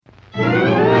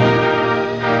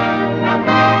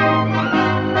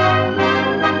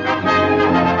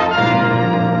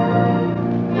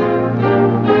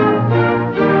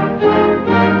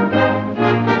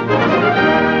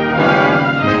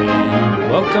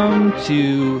Welcome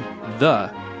to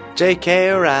the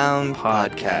JK Around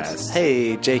Podcast.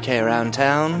 Hey, JK Around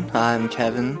Town. I'm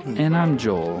Kevin. And I'm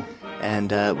Joel.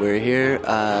 And we're here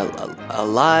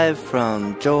live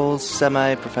from Joel's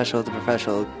semi-professional to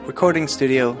professional recording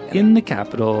studio. In the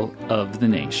capital of the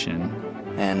nation.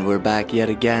 And we're back yet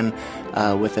again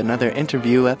with another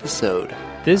interview episode.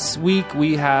 This week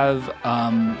we have...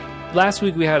 last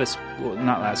week we had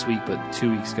not last week, but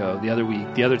 2 weeks ago, the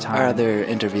other time. Our other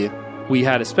interview. We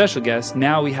had a special guest.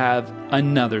 Now we have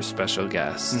another special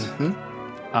guest.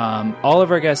 Mm-hmm. All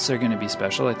of our guests are going to be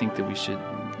special. I think that we should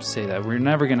say that. We're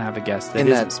never going to have a guest that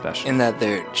isn't special. In that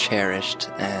they're cherished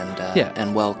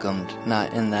and welcomed,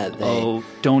 not in that they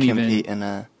compete in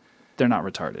a... They're not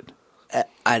retarded.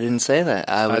 I didn't say that.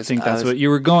 I think that's what you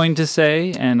were going to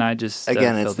say, and I just...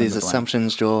 Again, it's these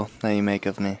assumptions, Joel, that you make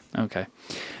of me. Okay.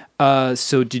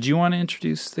 So did you want to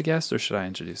introduce the guest, or should I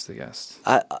introduce the guest?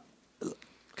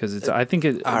 Because I think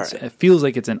it feels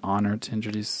like it's an honor to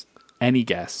introduce any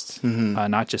guest,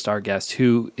 not just our guest,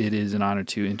 who it is an honor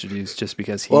to introduce just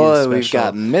because he is special. We've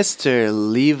got Mr.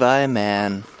 Levi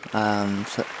Mann.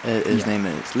 His name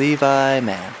is Levi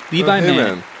Mann. Levi Mann.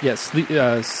 Man. Yes.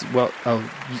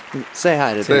 Say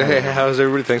hi to them. Hey, how's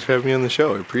everybody? Thanks for having me on the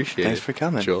show. I appreciate it. Thanks for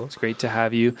coming. Joel. It's great to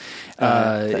have you.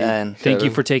 And thank you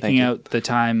for taking out the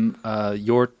time,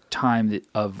 your time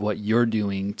of what you're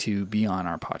doing to be on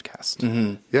our podcast.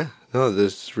 Mm-hmm. Yeah. No,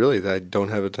 I don't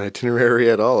have an itinerary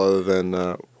at all other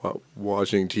than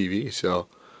watching TV. So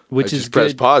Which I is just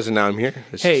press good. pause and now I'm here.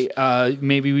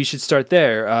 Maybe we should start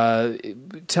there.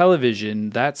 Television,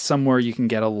 that's somewhere you can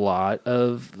get a lot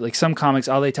of, like some comics,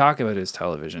 all they talk about is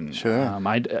television. Sure.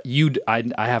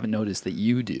 I haven't noticed that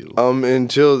you do.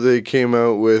 Until they came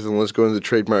out with, and let's go into the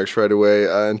trademarks right away,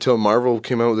 until Marvel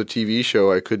came out with a TV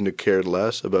show, I couldn't have cared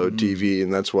less about TV,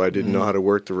 and that's why I didn't know how to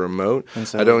work the remote.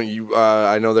 I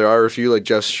know there are a few, like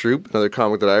Jeff Stroop, another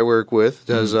comic that I work with,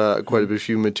 has quite a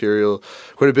few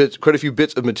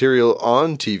bits of material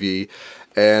on TV,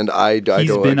 and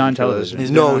he's been on television.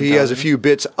 He has a few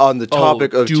bits on the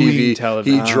topic of TV.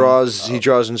 Television. He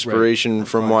draws inspiration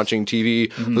from watching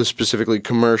TV, specifically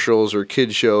commercials or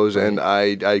kid shows, and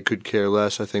I could care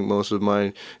less. I think most of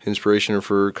my inspiration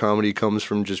for comedy comes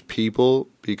from just people,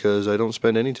 because I don't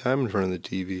spend any time in front of the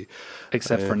TV.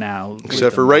 Except for now.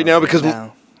 Except for right now, because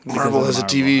Marvel has a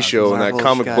TV show, and that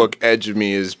comic book edge of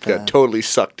me is got totally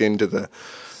sucked into the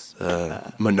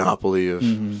monopoly of...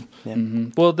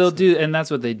 Well, they'll do, and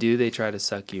that's what they do. They try to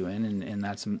suck you in, and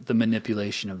that's the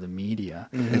manipulation of the media.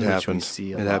 It happened.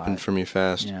 It happened for me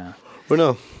fast. Yeah. But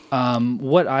no.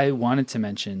 What I wanted to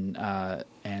mention,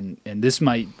 and this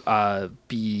might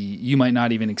be, you might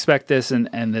not even expect this,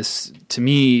 and this, to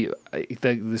me,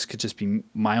 this could just be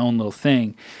my own little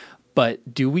thing,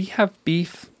 but do we have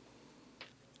beef?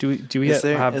 Do we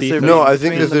have beef? No, I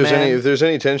think if there's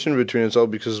any tension between us all,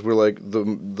 because we're like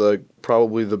the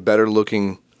probably the better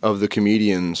looking of the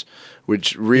comedians,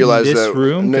 which realize in this that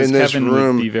room, in this Kevin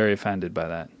room would be very offended by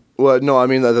that. Well, no, I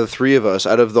mean the three of us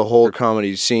out of the whole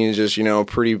comedy scene is just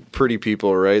pretty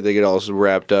people, right? They get all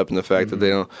wrapped up in the fact that they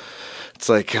don't. It's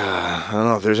like I don't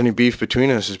know if there's any beef between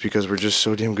us. It's because we're just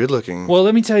so damn good looking. Well,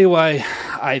 let me tell you why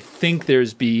I think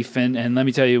there's beef, and let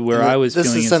me tell you where I was feeling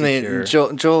insecure. This is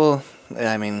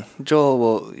something Joel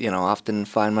will, often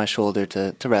find my shoulder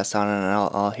to rest on, and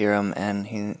I'll hear him, and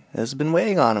he has been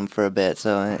weighing on him for a bit.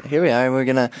 So here we are. We're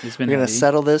gonna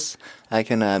settle this. I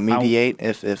can mediate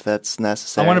if that's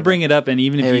necessary. I want to bring it up, and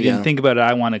even if you didn't think about it,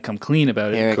 I want to come clean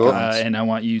about it. Cool. And I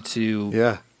want you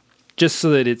to just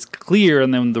so that it's clear,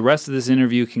 and then the rest of this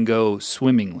interview can go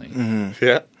swimmingly. Mm-hmm.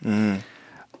 Yeah.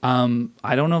 Mm-hmm.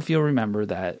 I don't know if you'll remember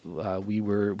that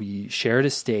we shared a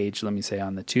stage. Let me say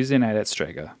on the Tuesday night at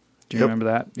Strega. Do you remember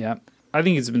that? Yeah. I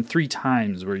think it's been 3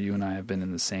 times where you and I have been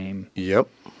in the same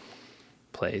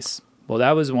place. Well,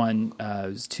 that was one. It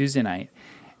was Tuesday night,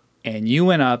 and you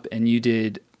went up and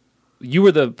you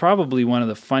were probably one of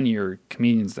the funnier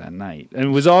comedians that night. And it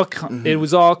was all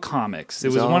comics.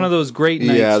 It was one of those great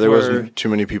nights. Yeah, there wasn't too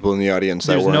many people in the audience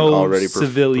that weren't already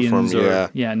civilians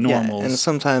normals. Yeah, and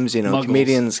sometimes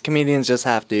comedians just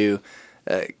have to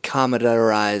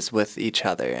commentarize with each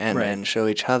other and show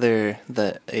each other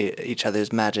each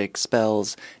other's magic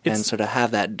spells and sort of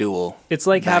have that duel. It's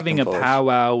like having a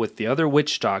powwow with the other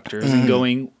witch doctors and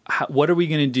going, what are we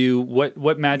going to do?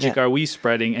 What magic are we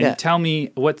spreading? And tell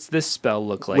me, what's this spell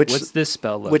look like? What's this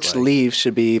spell look like? Which leaves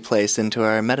should be placed into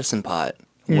our medicine pot?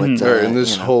 In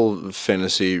this whole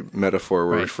fantasy metaphor,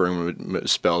 we're referring to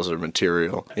spells or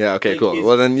material. Yeah, okay, cool.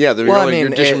 Well, then, you're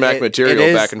dishing back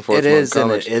material back and forth. It is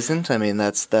and it isn't. I mean,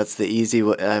 that's the easy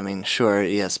way. I mean, sure,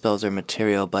 spells are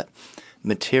material, but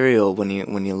material, when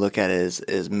you look at it,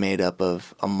 is made up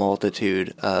of a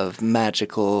multitude of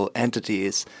magical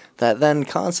entities that then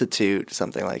constitute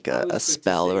something like a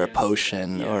spell or a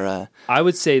potion or a... I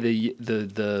would say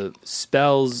the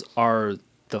spells are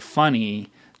the funny,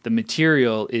 the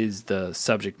material is the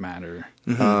subject matter.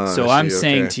 So I'm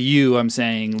saying to you,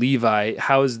 Levi,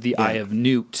 how is the Eye of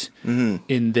Newt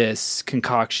in this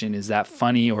concoction? Is that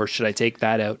funny, or should I take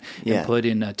that out and put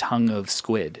in a tongue of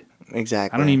squid?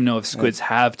 Exactly. I don't even know if squids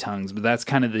have tongues, but that's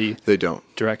kind of the they don't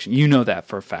direction. You know that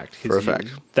for a fact.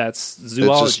 That's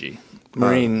zoology.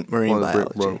 Marine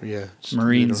biology.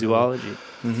 Marine zoology.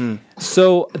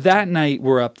 So that night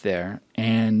we're up there,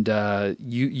 and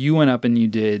you went up and you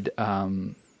did...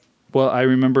 well, I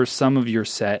remember some of your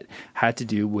set had to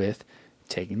do with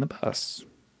taking the bus.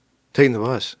 Taking the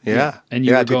bus, yeah. And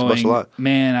you were going, I take the bus a lot.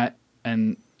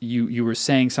 Man, you were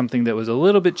saying something that was a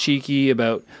little bit cheeky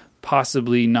about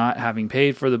possibly not having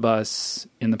paid for the bus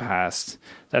in the past.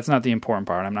 That's not the important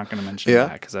part. I'm not going to mention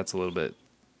that because that's a little bit...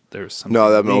 There's some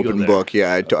no, that's an open book.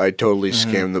 Yeah, I totally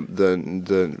scammed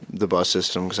the bus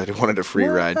system because I wanted a free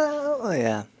ride. Oh,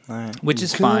 yeah. All right. Which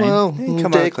is fine.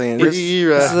 Come on, clean. This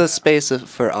is a space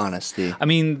for honesty. I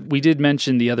mean, we did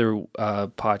mention the other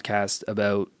podcast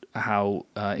about how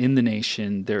in the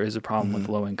nation there is a problem with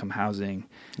low-income housing.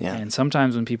 Yeah. And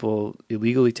sometimes when people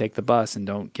illegally take the bus and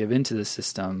don't give into the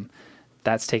system,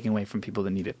 that's taken away from people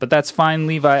that need it. But that's fine,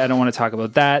 Levi. I don't want to talk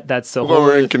about that. That's the whole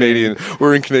we're in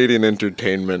Canadian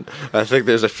entertainment. I think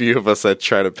there's a few of us that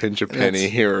try to pinch a penny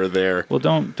here or there. Well,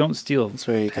 don't steal. That's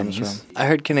where it comes from. I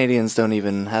heard Canadians don't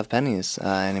even have pennies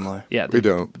anymore. Yeah, we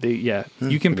don't.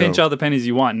 You can pinch all the pennies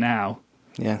you want now.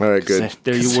 Yeah. All right, good.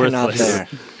 They're worthless. They're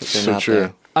so not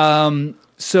true. there.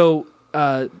 So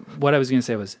what I was going to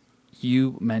say was,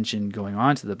 you mentioned going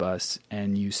onto the bus,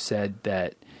 and you said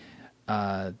that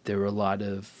there were a lot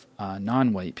of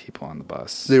non-white people on the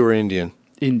bus. They were Indian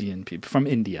people from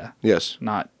India. Yes,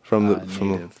 not from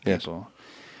native people.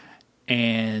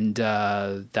 And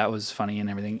that was funny and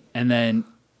everything. And then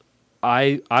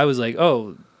I was like,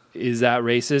 "Oh, is that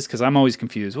racist?" Because I'm always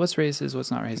confused. What's racist?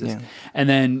 What's not racist? Yeah. And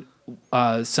then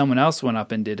someone else went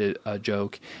up and did a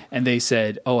joke, and they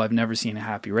said, "Oh, I've never seen a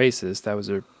happy racist." That was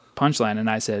their punchline. And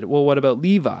I said, "Well, what about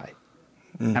Levi?"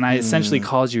 And I essentially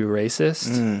called you a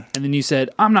racist. And then you said,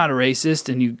 "I'm not a racist,"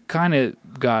 and you kind of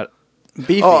got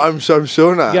beefy. Oh, I'm so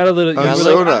not. You got a little.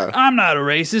 not. I'm not a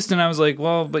racist, and I was like,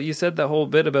 "Well, but you said that whole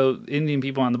bit about Indian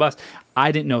people on the bus."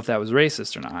 I didn't know if that was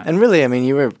racist or not. And really, I mean,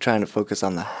 you were trying to focus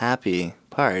on the happy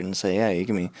part and say, "Yeah, you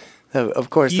can be." Of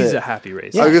course, he's a happy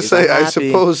racist. I was gonna say, I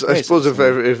suppose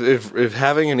if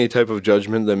having any type of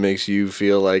judgment that makes you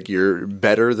feel like you're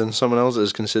better than someone else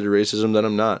is considered racism, then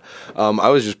I'm not. I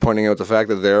was just pointing out the fact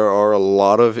that there are a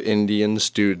lot of Indian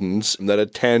students that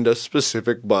attend a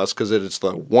specific bus because it's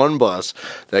the one bus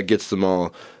that gets them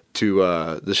all to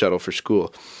the shuttle for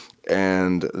school.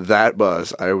 And that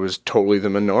bus, I was totally the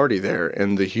minority there,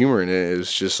 and the humor in it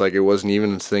is just like it wasn't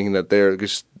even a thing that they're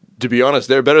just. To be honest,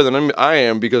 they're better than I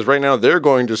am because right now they're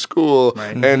going to school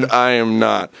and I am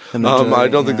not. I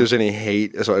don't think there's any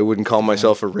hate, so I wouldn't call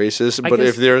myself a racist. But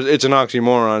if it's an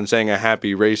oxymoron saying a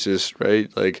happy racist,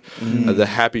 right? Like the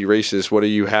happy racist, what are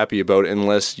you happy about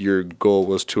unless your goal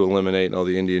was to eliminate all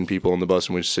the Indian people on the bus,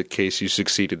 in which case you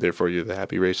succeeded, therefore you're the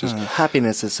happy racist.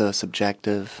 Happiness is so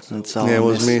subjective. It's all it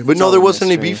was me. But no, there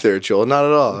wasn't any beef there, Joel. Not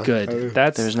at all. Good.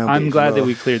 I'm glad that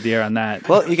we cleared the air on that.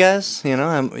 Well, you guys,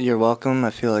 you're welcome.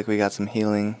 I feel like we got some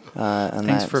healing on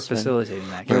Thanks that. for facilitating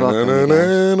that. You're welcome.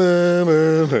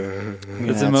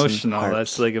 It's emotional.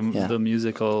 That's like the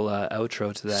musical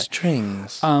outro to that.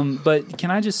 Strings. But can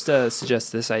I just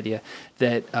suggest this idea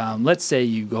that let's say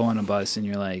you go on a bus and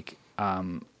you're like,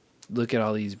 look at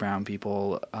all these brown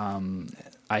people.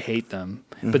 I hate them.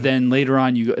 But then later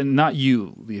on you go, not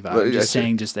you, Levi, I'm just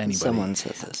saying just anybody. Someone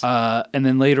says this. And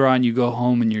then later on you go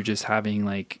home and you're just having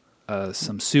like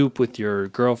some soup with your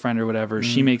girlfriend or whatever.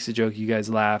 She makes a joke, you guys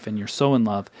laugh, and you're so in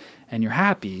love, and you're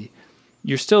happy.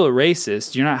 You're still a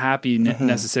racist. You're not happy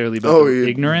necessarily about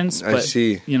ignorance, but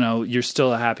you're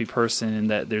still a happy person, and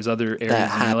that there's other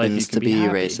areas in your life you can be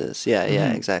happy. Racist.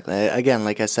 Yeah, exactly. Again,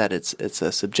 like I said, it's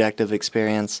a subjective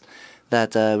experience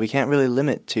that we can't really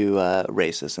limit to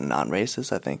racist and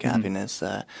non-racist. I think happiness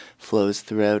flows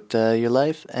throughout your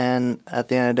life, and at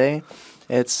the end of the day,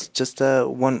 it's just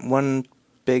one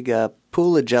big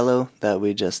pool of Jell-O that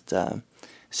we just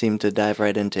seem to dive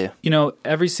right into.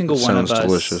 Every single one of us,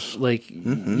 delicious. like,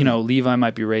 Levi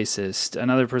might be racist.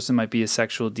 Another person might be a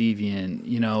sexual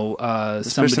deviant.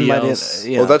 Somebody else.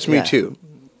 Well, that's me too.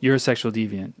 You're a sexual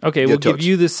deviant. Okay, we'll give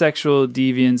you the sexual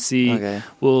deviancy. Okay.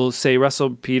 We'll say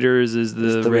Russell Peters is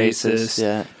the racist.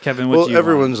 Yeah. Kevin, what do you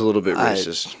everyone's want? A little bit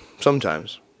racist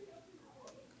sometimes.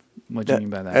 What do you mean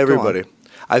by that? Everybody.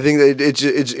 I think that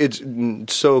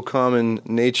it's so common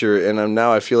nature, and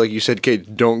now I feel like you said,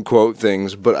 Kate, don't quote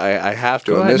things, but I have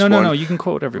to. No, you can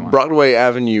quote everyone. Broadway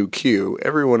Avenue Q,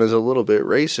 everyone is a little bit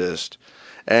racist.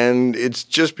 And it's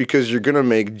just because you're going to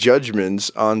make judgments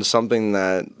on something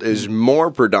that is more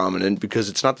predominant because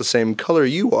it's not the same color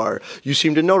you are. You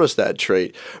seem to notice that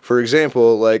trait. For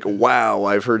example, like, wow,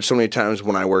 I've heard so many times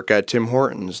when I work at Tim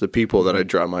Hortons, the people that I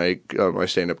draw my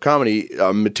stand-up comedy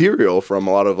material from,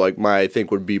 a lot of like I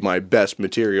think would be my best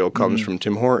material comes from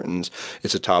Tim Hortons.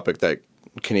 It's a topic that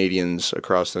Canadians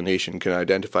across the nation can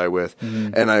identify with.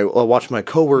 And I'll watch my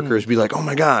coworkers be like, oh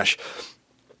my gosh,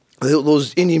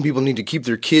 those Indian people need to keep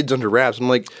their kids under wraps. I'm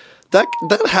like, that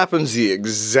happens the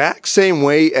exact same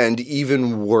way and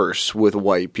even worse with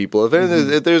white people.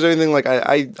 If there's anything like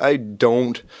I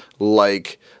don't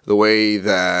like the way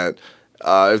that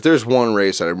if there's one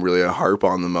race that I really harp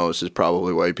on the most is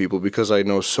probably white people because I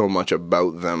know so much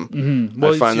about them.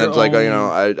 Well, I find that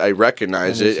I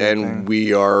recognize it and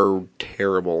we are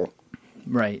terrible.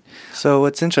 Right. So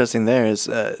what's interesting there is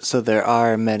so there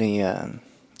are many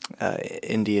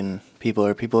Indian people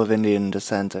or people of Indian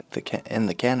descent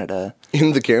in Canada.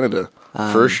 In Canada,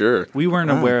 for sure. We weren't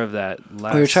aware of that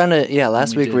last. We were trying to.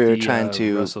 Last week we were trying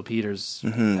to Russell Peters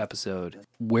episode.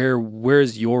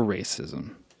 Where's your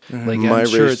racism? Like I'm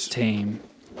sure it's tame.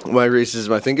 My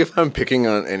racism. I think if I'm picking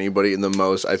on anybody the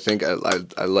most, I think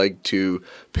I like to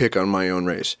pick on my own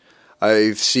race.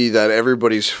 I see that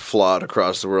everybody's flawed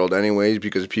across the world anyways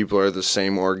because people are the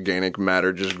same organic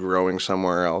matter just growing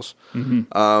somewhere else.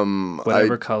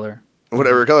 Whatever color.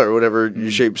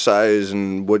 Whatever shape, size,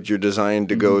 and what you're designed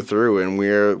to go through. And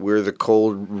we're the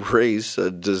cold race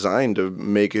designed to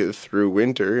make it through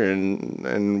winter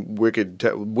and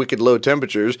wicked low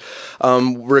temperatures,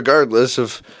 regardless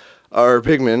of our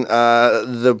pigment.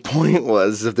 The point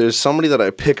was, if there's somebody that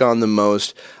I pick on the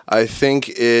most, I think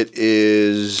it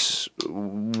is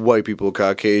white people,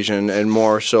 Caucasian, and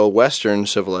more so Western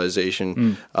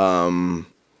civilization.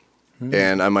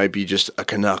 And I might be just a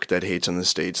Canuck that hates on the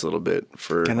States a little bit.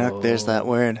 Canuck, there's that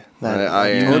word.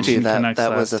 I told you that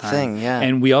was a thing, yeah.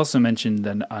 And we also mentioned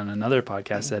on another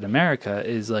podcast that America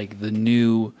is like the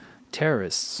new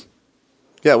terrorists.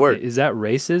 Yeah, word. Is that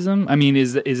racism? I mean,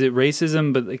 is it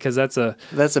racism? But because that's a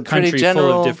country general,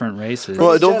 full of different races.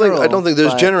 Well, I don't think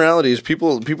there's generalities.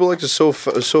 People like to so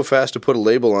fast to put a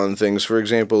label on things. For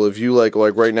example, if you like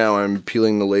right now, I'm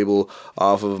peeling the label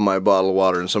off of my bottle of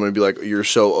water, and somebody be like, "You're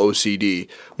so OCD."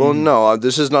 Well, no,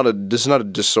 this is not a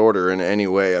disorder in any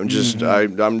way. I'm just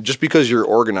I'm just because you're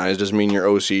organized doesn't mean you're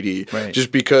OCD. Right.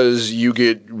 Just because you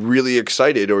get really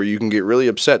excited or you can get really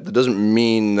upset, that doesn't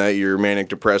mean that you're manic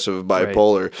depressive,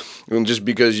 bipolar. And just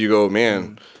because you go,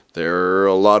 man, there are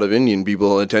a lot of Indian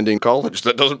people attending college,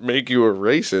 that doesn't make you a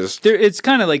racist. It's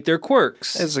kind of like their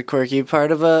quirks. It's a quirky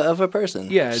part of a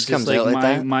person. Yeah, it's just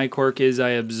like my quirk is I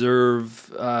observe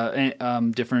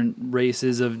different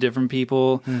races of different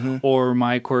people, or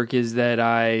my quirk is that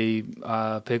I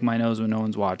pick my nose when no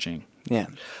one's watching. Yeah.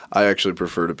 I actually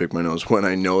prefer to pick my nose when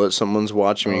I know that someone's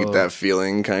watching me. You get that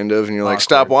feeling, kind of, and you're like,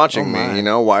 stop watching me,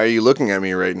 why are you looking at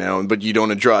me right now? But you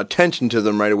don't draw attention to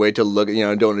them right away to look,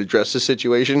 don't address the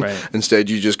situation. Right. Instead,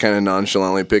 you just kind of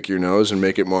nonchalantly pick your nose and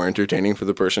make it more entertaining for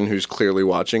the person who's clearly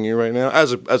watching you right now,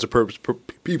 as a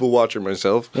people watcher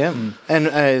myself. Yeah.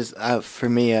 And for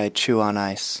me, I chew on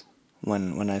ice.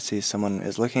 When I see someone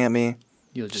is looking at me,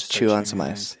 you'll just chew on some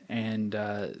ice. And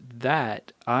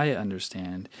that, I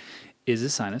understand, is a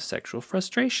sign of sexual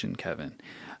frustration, Kevin.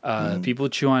 People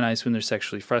chew on ice when they're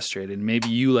sexually frustrated. Maybe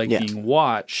you like being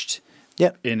watched,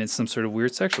 and it's some sort of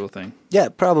weird sexual thing. Yeah,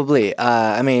 probably.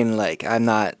 I mean, like, I'm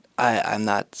not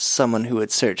someone who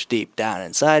would search deep down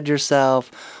inside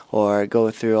yourself or go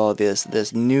through all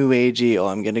this new agey,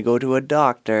 I'm going to go to a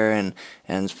doctor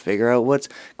and figure out what's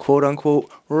quote unquote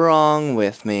wrong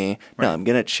with me. Right. No, I'm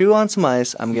going to chew on some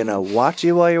ice. I'm going to watch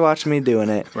you while you're watching me doing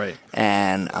it. Right.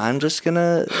 And I'm just going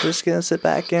to sit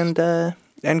back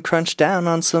and crunch down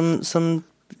on some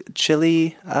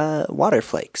chili water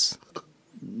flakes.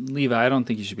 Levi, I don't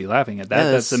think you should be laughing at that.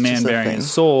 Yeah, that's a man bearing a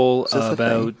soul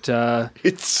about...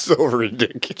 it's so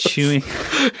ridiculous. Chewing.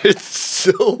 It's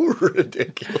so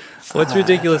ridiculous. What's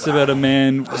ridiculous about a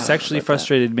man, sexually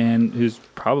frustrated man, who's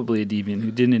probably a deviant,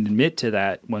 who didn't admit to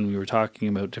that when we were talking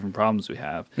about different problems we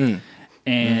have,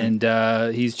 and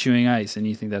he's chewing ice, and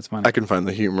you think that's funny. I can find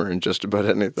the humor in just about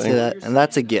anything. See that, and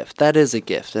that's a gift. That is a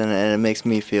gift, and it makes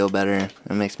me feel better.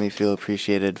 It makes me feel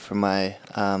appreciated for my.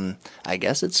 I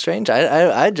guess it's strange.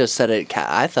 I just said it.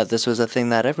 I thought this was a thing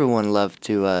that everyone loved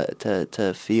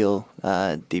to feel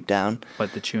deep down.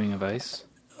 But the chewing of ice,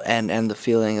 and the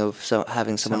feeling of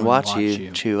having someone watch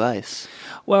you chew ice.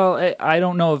 Well, I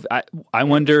don't know if I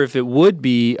wonder if it would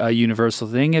be a universal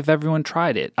thing if everyone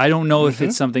tried it. I don't know if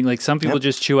it's something like some people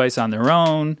just chew ice on their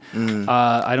own.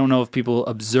 I don't know if people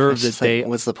observe that they.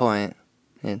 What's the point?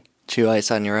 Yeah. Chew ice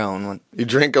on your own. You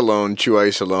drink alone, chew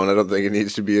ice alone. I don't think it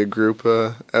needs to be a group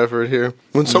effort here.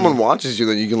 When someone watches you,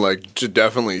 then you can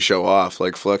definitely show off,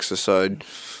 flex the side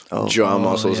jaw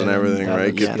muscles and everything,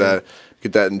 right?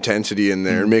 Get that intensity in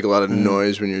there and make a lot of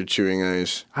noise when you're chewing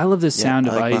ice. I love the sound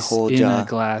of ice in a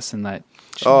glass and that.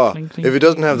 If it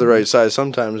doesn't have the right size,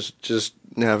 sometimes just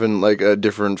having a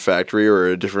different factory or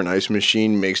a different ice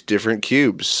machine makes different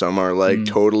cubes. Some are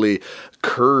totally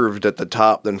curved at the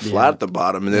top than flat at the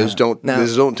bottom, and those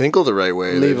don't tinkle the right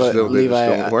way. They just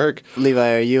don't work.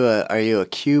 Levi, are you a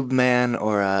cube man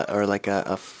or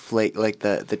a flake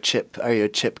the chip? Are you a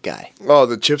chip guy? Oh,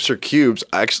 the chips are cubes.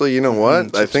 Actually, you know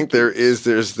what? I think there's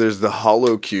the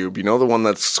hollow cube. You know, the one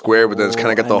that's square, but then it's kind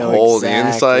of got the hole on the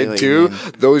inside too.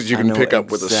 Those you can pick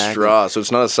up with a straw, so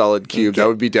it's not a solid cube. That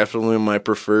would be definitely my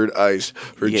preferred ice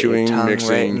for chewing,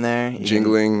 mixing,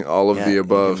 jingling, all of the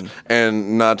above,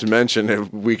 and not to mention.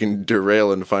 If we can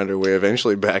derail and find our way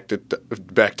eventually back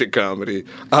to comedy.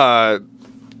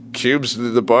 Cubes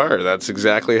to the bar. That's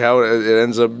exactly how it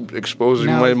ends up exposing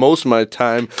most of my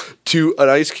time to an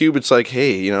ice cube. It's like,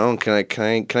 hey, can I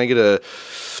get a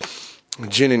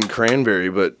gin and cranberry?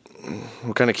 But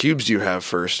what kind of cubes do you have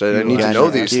first? I need to know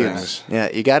these things.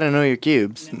 Yeah, you got to know your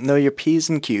cubes. Know your P's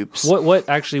and cubes. What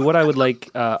I would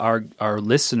like our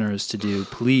listeners to do,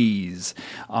 please,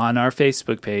 on our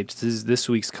Facebook page, this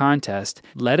week's contest,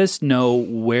 let us know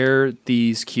where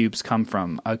these cubes come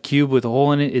from. A cube with a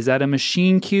hole in it, is that a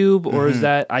machine cube or is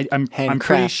that I'm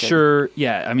pretty sure?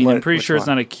 Yeah, I'm pretty sure it's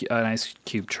not an ice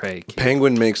cube tray cube.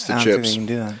 Penguin makes the chips. I don't think you can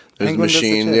do that. There's a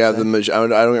machine,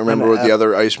 I don't remember what the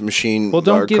other ice machine are called.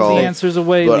 Well, don't give the answers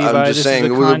away, but Levi. I'm just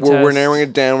saying, we're narrowing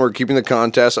it down. We're keeping the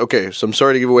contest. Okay, so I'm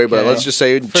sorry to give away, but let's just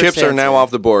say chips are now off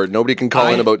the board. Nobody can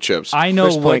call in about chips. I know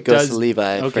First point goes to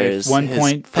Levi for his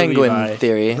point for penguin Levi.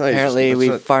 theory. Apparently,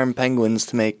 we farm penguins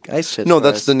to make ice chips. No,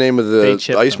 that's the name of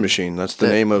the ice machine. That's the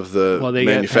name of the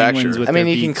manufacturer.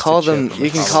 You can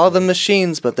call them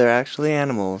machines, but they're actually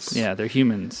animals. Yeah, they're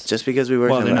humans. Just because we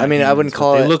work on them. I wouldn't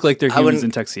call it. They look like they're humans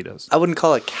in tuxedos. I wouldn't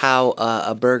call a cow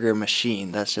a burger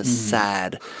machine. That's just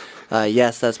sad.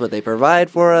 Yes, that's what they provide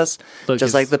for us.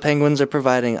 Just like the penguins are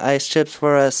providing ice chips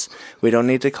for us, we don't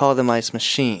need to call them ice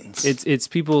machines. It's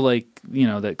people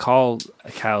that call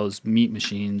cows meat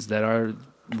machines that are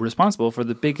responsible for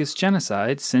the biggest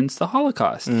genocide since the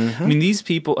Holocaust. These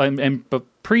people,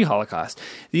 but pre-Holocaust,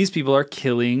 these people are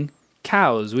killing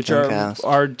cows, which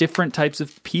are different types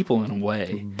of people in a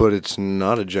way. But it's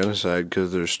not a genocide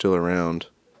because they're still around.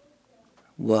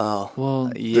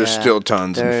 Well, yeah. There's still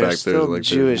tons. In fact, still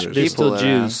Jewish people. There's still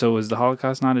Jews. So is the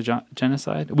Holocaust not a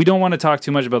genocide? We don't want to talk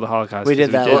too much about the Holocaust. We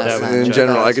did that last time. In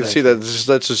general, I can see that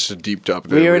that's just a deep topic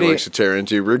that everybody likes to tear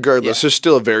into. Regardless, there's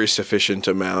still a very sufficient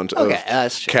amount of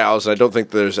cows. I don't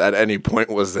think there's at any point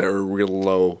was there a real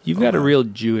low. You've got a real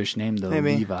Jewish name though,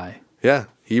 Levi. Yeah,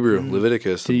 Hebrew,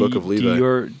 Leviticus, the book of Levi.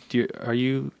 Are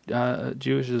you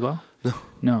Jewish as well?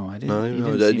 No, I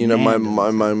didn't. No,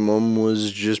 my mom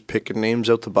was just picking names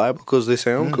out the Bible because they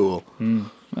sound cool.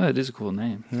 Well, it is a cool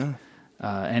name. Yeah.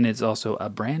 And it's also a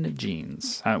brand of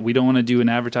jeans. We don't want to do an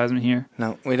advertisement here.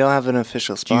 No, we don't have an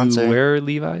official sponsor. Do you wear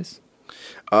Levi's?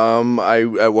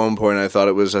 At one point I thought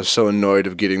I was so annoyed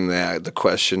of getting the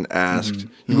question asked.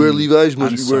 You wear Levi's?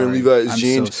 Must be wearing Levi's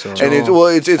jeans. So sorry. And it's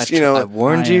I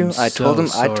warned you. I told him.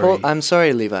 I'm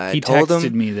sorry, Levi. He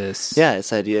texted me this. Yeah, I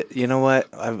said, you know what?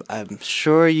 I'm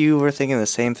sure you were thinking the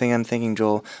same thing I'm thinking,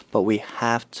 Joel. But we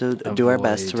have to do our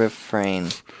best to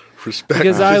refrain.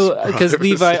 Because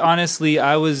Levi, honestly,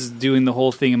 I was doing the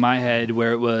whole thing in my head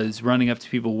where it was running up to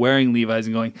people wearing Levi's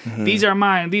and going, these are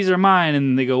mine,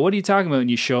 and they go, what are you talking about?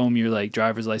 And you show them your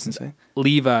driver's license,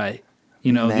 Levi,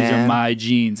 these are my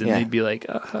jeans, and they'd be like,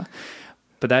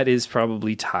 But that is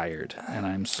probably tired, and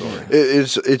I'm sorry.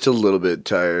 It's a little bit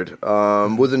tired.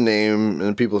 With a name,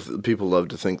 and people love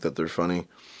to think that they're funny.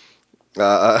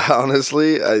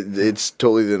 Honestly, it's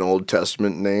totally an Old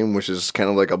Testament name, which is kind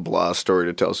of like a blah story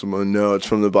to tell someone, no, it's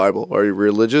from the Bible. Are you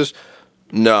religious?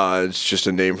 No, it's just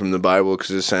a name from the Bible because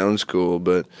it sounds cool.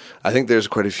 But I think there's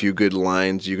quite a few good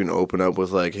lines you can open up with,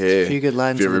 hey. A few good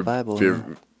lines from the Bible.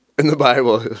 In the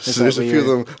Bible. So there's a few of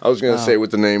them. I was going to say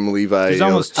with the name Levi. There's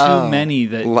almost too many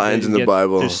lines in the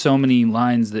Bible. There's so many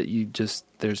lines that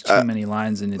there's too many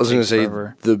lines and it takes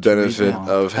forever. The benefit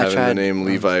of having the name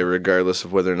Levi, regardless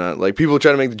of whether or not, like, people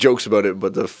try to make the jokes about it,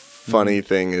 but the funny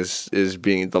thing is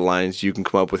being the lines you can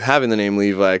come up with having the name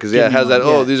Levi, because it has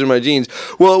that, these are my jeans.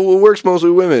 Well, it works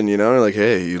mostly with women, you know, like,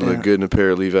 hey, you look good in a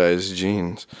pair of Levi's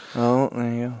jeans. Oh,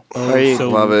 there you go. So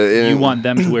love it. You want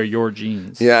them to wear your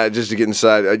jeans. Yeah, just to get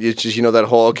inside. It's just, that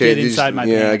whole, get inside my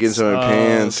pants. Yeah, get inside my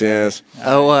pants, okay. Yes.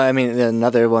 Oh, well, I mean,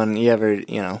 another one, you ever,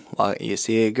 you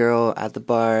see a girl at the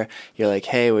bar, you're like,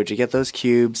 hey, where'd you get those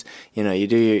cubes? You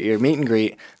do your meet and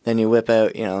greet, then you whip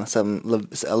out, a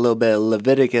little bit of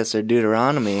Leviticus or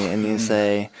Deuteronomy, and you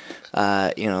say,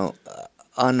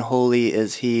 unholy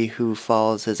is he who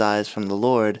follows his eyes from the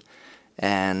Lord,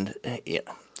 and, it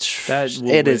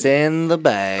is in the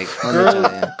bag.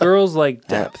 Girls like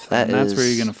depth. That's where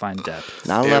you're going to find depth.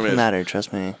 Not enough matter,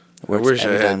 trust me. I wish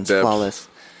I had depth. Flawless.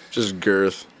 Just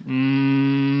girth.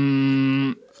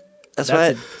 That's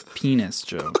a penis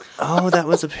joke. Oh, that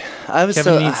was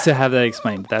Kevin needs to have that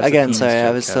explained. That's again. Sorry, I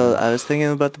was thinking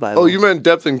about the Bible. Oh, you meant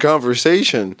depth in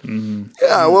conversation. Mm-hmm.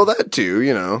 Yeah, well, that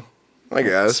too. I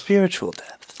guess spiritual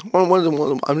depth.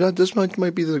 This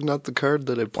might be not the card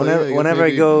that I play. Whenever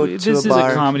I go to this a bar. This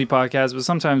is a comedy podcast, but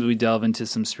sometimes we delve into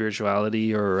some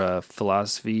spirituality or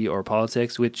philosophy or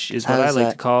politics, which is what I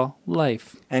like to call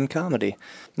life and comedy.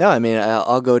 No, I mean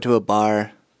I'll go to a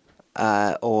bar,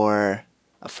 or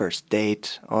a first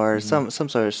date, or some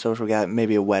sort of social guy,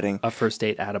 maybe a wedding. A first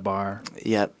date at a bar.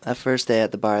 Yep, a first day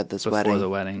at the bar at this wedding. Before the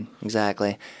wedding.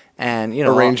 Exactly. And,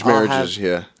 arranged marriages,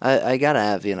 I gotta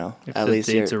have, if at the least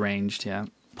date's arranged,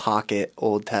 pocket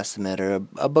Old Testament or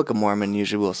a Book of Mormon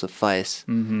usually will suffice.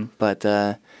 Mm-hmm. But,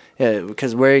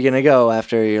 because where are you gonna go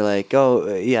after you're like,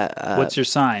 what's your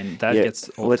sign? That gets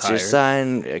old. What's your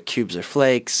sign? Cubes or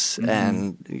flakes,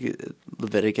 and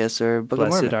Leviticus or Book of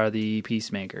Mormon. Blessed are the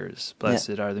peacemakers.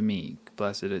 Blessed are the meek.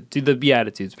 The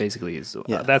Beatitudes basically is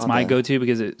that's my go-to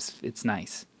because it's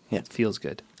nice. Yeah. It feels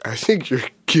good. I think you're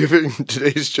giving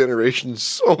today's generation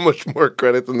so much more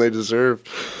credit than they deserve.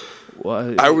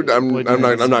 Well, I'm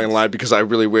not gonna lie, because I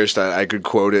really wish that I could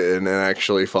quote it and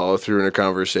actually follow through in a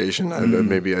conversation.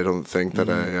 Maybe I don't think that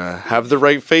I have the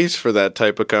right face for that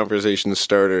type of conversation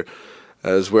starter,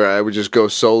 as where I would just go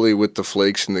solely with the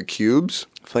flakes and the cubes.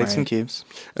 Flakes and cubes.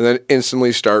 And then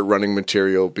instantly start running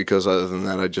material, because other than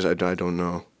that, I don't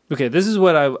know. Okay, this is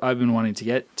what I've been wanting to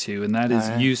get to, and that is,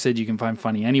 you said you can find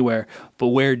funny anywhere, but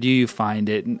where do you find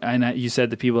it? And you said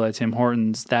the people at Tim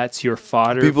Hortons, that's your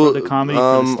fodder for the comedy,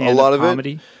 for the stand-up a lot of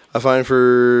comedy? It, I find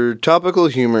for topical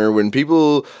humor, when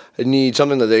people need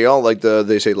something that they all like,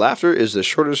 they say laughter is the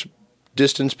shortest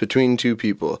distance between two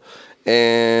people.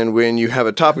 And when you have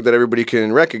a topic that everybody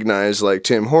can recognize, like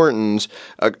Tim Hortons,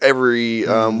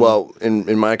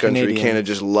 in my country, Canada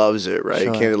just loves it, right?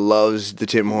 Sure. Canada loves the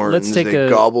Tim Hortons. They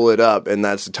gobble it up, and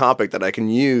that's a topic that I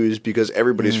can use because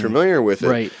everybody's familiar with it.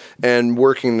 Right. And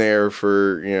working there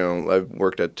for, I've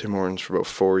worked at Tim Hortons for about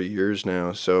 4 years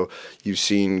now, so you've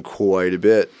seen quite a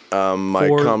bit. My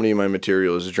comedy, my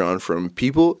material is drawn from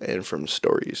people and from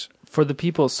stories. For the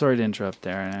people, sorry to interrupt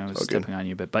there, and I was stepping on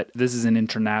you a bit, but this is an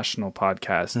international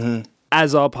podcast,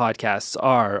 as all podcasts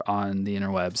are on the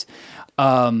interwebs.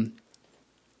 Can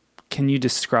you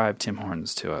describe Tim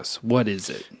Hortons to us? What is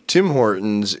it? Tim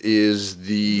Hortons is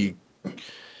the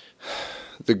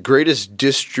greatest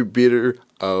distributor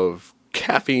of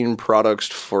caffeine products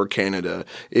for Canada.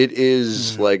 It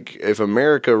is like, if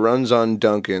America runs on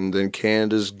Dunkin', then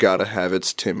Canada's got to have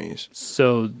its Timmy's.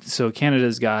 So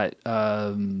Canada's got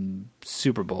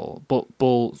Super Bowl,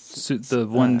 the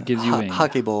one that gives you wings.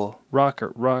 Hockey Bowl.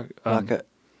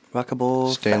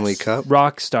 Rockable Stanley Fest. Cup.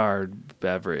 Rockstar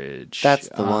beverage. That's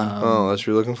the one. That's what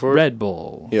you're looking for? Red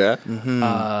Bull. Yeah.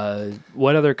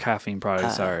 What other caffeine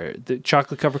products are the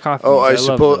chocolate covered coffee? Oh, I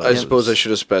suppose I should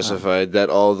have specified that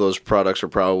all of those products are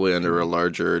probably under a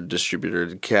larger distributor.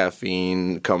 The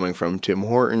caffeine coming from Tim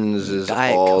Hortons is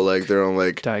Diet all Coke. like their own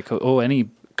like Diet Coke. Oh, any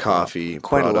coffee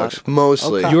quite products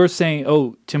mostly. You're saying,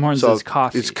 Tim Hortons is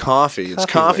coffee. It's coffee. It's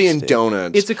coffee and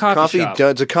donuts. It's a coffee shop.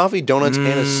 It's a coffee, donuts, and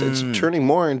it's turning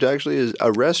more into actually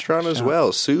a restaurant as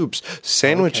well. Soups,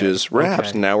 sandwiches, wraps.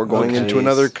 Okay. Now we're going into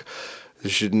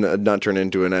This should not turn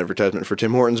into an advertisement for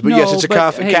Tim Hortons, but yes, it's a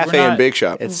cafe and bake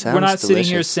shop. It sounds We're not delicious. sitting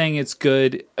here saying it's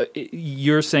good.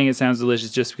 You're saying it sounds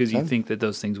delicious just because you think that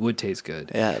those things would taste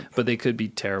good. Yeah. But they could be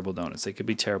terrible donuts. They could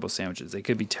be terrible sandwiches. They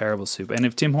could be terrible soup. And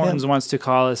if Tim Hortons wants to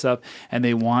call us up and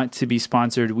they want to be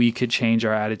sponsored, we could change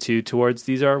our attitude towards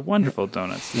these are wonderful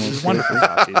donuts. This is wonderful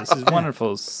coffee. This is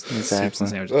wonderful soups and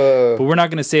sandwiches. But we're not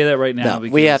going to say that right now. No,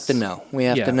 we have to know. We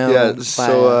have to know. Yeah,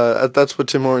 so that's what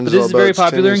Tim Hortons is all about. This is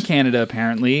very popular in Canada,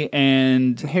 apparently,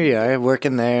 and here you are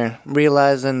working there,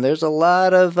 realizing there's a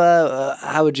lot of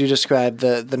how would you describe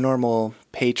the normal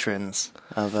patrons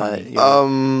of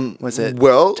was it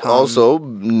well Tom? Also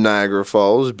Niagara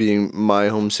Falls being my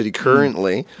home city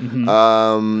currently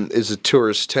is a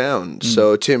tourist town,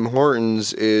 so Tim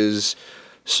Hortons is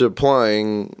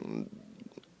supplying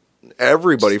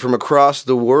everybody from across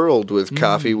the world with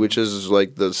coffee, which is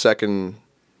like the second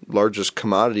largest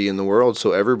commodity in the world,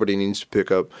 so everybody needs to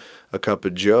pick up a cup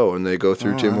of Joe, and they go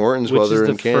through Tim Hortons while they're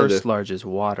in Canada. Which is the first largest?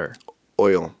 Water.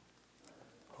 Oil.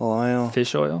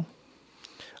 Fish oil?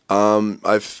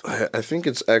 I think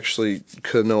it's actually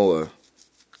canola.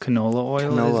 Canola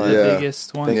oil is the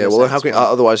biggest one? Yeah, well,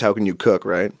 otherwise how can you cook,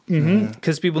 right?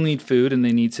 Because people need food and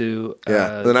they need to...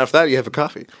 then after that, you have a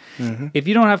coffee. If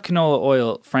you don't have canola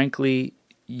oil, frankly,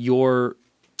 your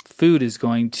food is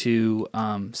going to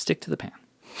stick to the pan.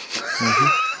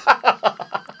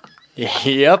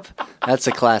 Yep, that's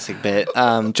a classic bit.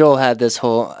 Joel had this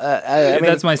whole.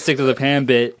 That's my stick to the pan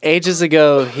bit. Ages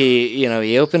ago,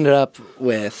 he opened it up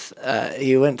with.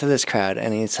 He went to this crowd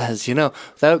and he says,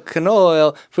 without canola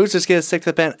oil, food's just gonna stick to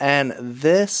the pan. And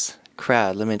this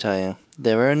crowd, let me tell you,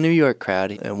 they were a New York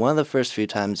crowd, and one of the first few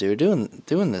times they were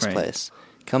doing this place,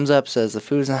 comes up, says the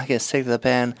food's not gonna stick to the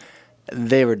pan.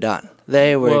 They were done.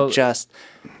 They were just.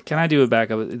 Can I do a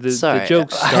backup? Sorry, the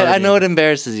joke started. I know it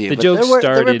embarrasses you. The joke started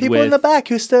there were people with, in the back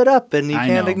who stood up, and you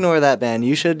can't ignore that, man.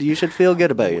 You should feel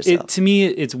good about yourself. To me,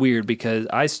 it's weird because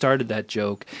I started that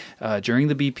joke during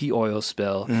the BP oil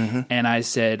spill, and I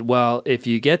said, well, if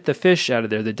you get the fish out of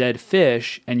there, the dead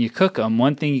fish, and you cook them,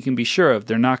 one thing you can be sure of,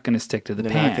 they're not going to stick to the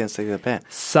pan. They're not going to stick to the pan.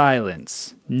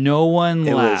 Silence. No one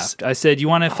laughed. I said, you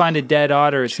want to find a dead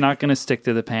otter, it's not going to stick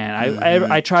to the pan.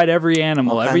 I tried every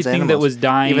animal, everything that was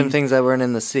dying. Even things that weren't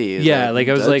in the sea. Yeah, like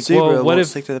I was like, well, what if,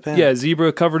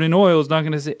 zebra covered in oil is not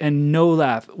going to stick, and no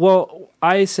laugh. Well,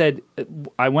 I said,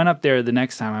 I went up there the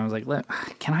next time, I was like,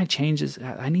 can I change this?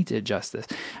 I need to adjust this.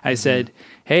 I said,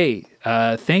 hey,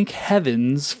 thank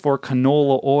heavens for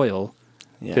canola oil.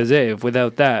 Because if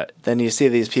without that, then you see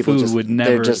these people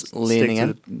they're just leaning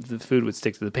in. The food would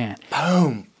stick to the pan.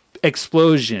 Boom!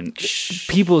 Explosion.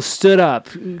 People stood up.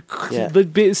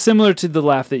 Similar to the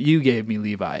laugh that you gave me,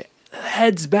 Levi.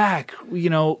 Heads back,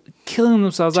 killing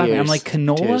themselves laughing. I'm like,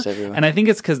 canola? And I think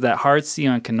it's because that hard C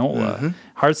on canola.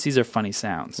 Hard C's are funny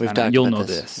sounds. You'll know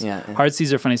this. Yeah. Hard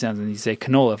C's are funny sounds. And you say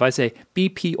canola. If I say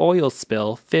BP oil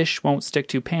spill, fish won't stick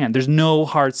to pan. There's no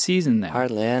hard C's in there.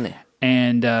 Hardly any.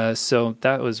 And so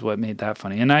that was what made that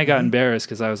funny. And I got embarrassed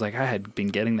because I was like, I had been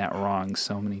getting that wrong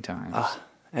so many times.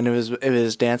 And it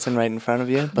was dancing right in front of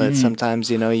you. But sometimes,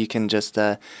 you can just,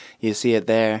 you see it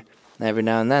there. Every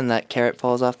now and then that carrot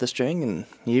falls off the string and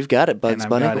you've got it, Bugs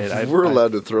Bunny. We're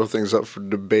allowed to throw things up for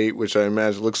debate, which I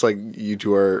imagine looks like you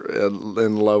two are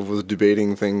in love with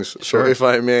debating things. Sure. So if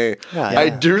I may,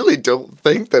 I really don't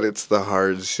think that it's the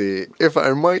hard C. If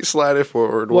I might slide it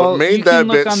forward, what made that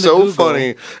bit so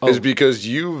funny is because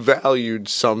you valued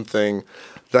something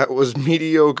that was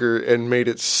mediocre and made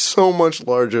it so much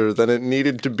larger than it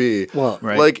needed to be. Well,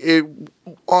 like it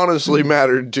honestly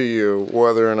mattered to you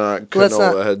whether or not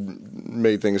canola had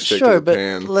made things stick to the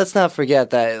pan. Let's not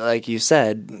forget that, like you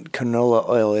said, canola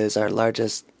oil is our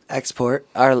largest export.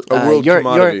 Our world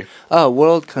commodity.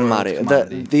 World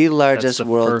commodity. The largest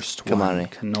world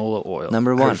commodity. Canola oil.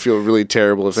 Number one. I would feel really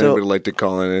terrible if anybody would like to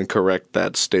call in and correct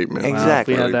that statement.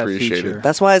 Exactly. Wow, I really appreciate it.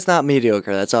 That's why it's not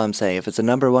mediocre. That's all I'm saying. If it's a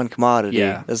number one commodity,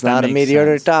 it's not a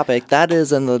mediocre topic. That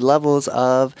is in the levels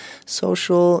of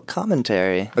social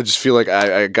commentary. I just feel like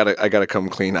I gotta come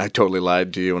clean. I totally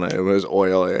lied to you when it was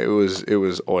oil. It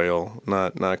was oil,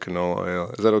 not canola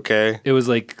oil. Is that okay? It was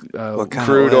like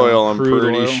crude oil. I'm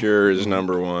pretty sure is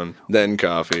number one. Then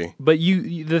coffee. But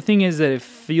the thing is that it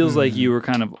feels like you were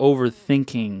kind of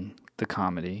overthinking the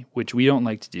comedy, which we don't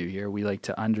like to do here. We like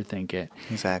to underthink it.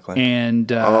 Exactly. And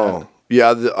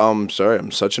sorry,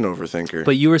 I'm such an overthinker.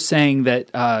 But you were saying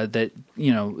that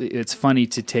it's funny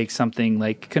to take something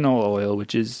like canola oil,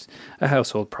 which is a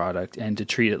household product, and to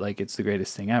treat it like it's the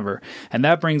greatest thing ever. And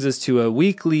that brings us to a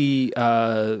weekly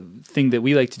thing that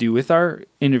we like to do with our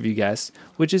interview guests,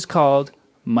 which is called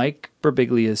Mike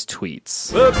Birbiglia's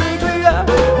tweets.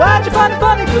 Birbiglia, why'd you find it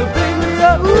funny?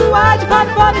 Birbiglia, ooh, why'd you find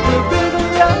it funny?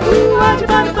 Birbiglia, ooh, why'd you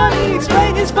find it funny?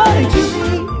 Explain his funny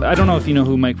to me. I don't know if you know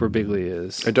who Mike Birbiglia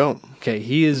is. I don't. Okay,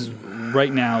 he is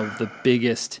right now the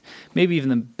biggest, maybe even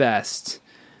the best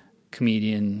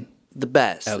comedian. The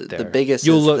best, out there. the biggest.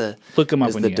 You'll is look him up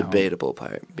is when the you get debatable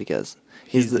part because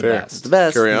He's the best. The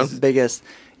best. Carry on. He's the biggest.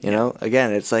 You know,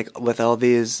 again, it's like with all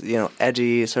these,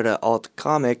 edgy sort of alt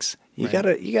comics, you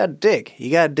gotta dig.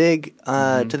 You gotta dig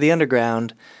to the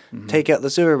underground, take out the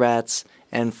sewer rats,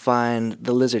 and find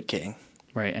the Lizard King.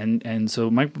 Right, and so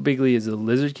Mike Birbiglia is the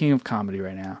Lizard King of comedy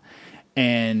right now,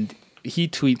 and he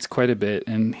tweets quite a bit,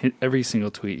 and every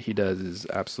single tweet he does is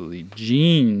absolutely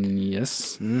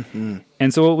genius. Mm-hmm.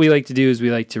 And so what we like to do is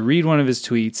we like to read one of his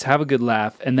tweets, have a good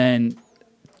laugh, and then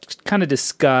kind of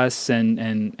discuss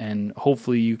and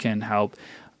hopefully you can help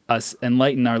us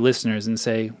enlighten our listeners and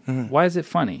say, why is it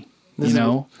funny? This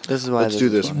is why. Let's do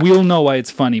this. We'll know why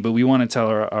it's funny, but we want to tell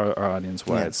our audience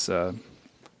why it's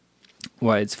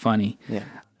funny. Yeah.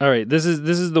 All right, this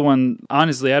is the one.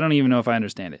 Honestly, I don't even know if I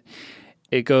understand it.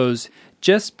 It goes,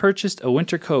 just purchased a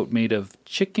winter coat made of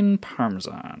chicken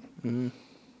parmesan.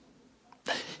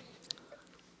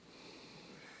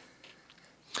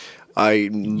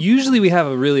 Usually we have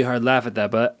a really hard laugh at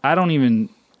that, but I don't even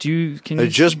do. I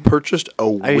just purchased a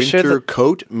winter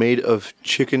coat made of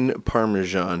chicken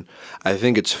parmesan. I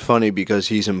think it's funny because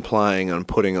he's implying on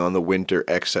putting on the winter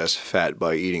excess fat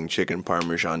by eating chicken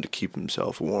parmesan to keep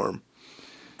himself warm.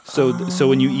 So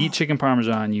when you eat chicken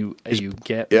parmesan, you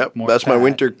get more. That's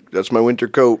fat. That's my winter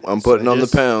coat. I'm putting on the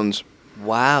pounds.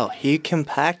 Wow, he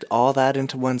compact all that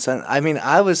into one sentence. I mean,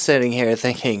 I was sitting here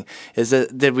thinking,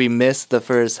 did we miss the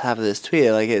first half of this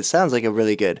tweet? Like, it sounds like a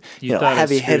really good,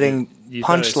 heavy-hitting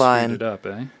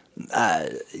punchline.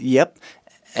 Yep.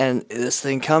 And this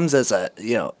thing comes as a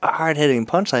hard-hitting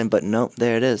punchline, but nope,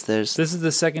 there it is. This is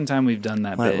the second time we've done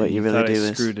that bit. What you really do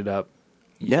is screwed it up.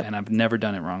 Yep. And I've never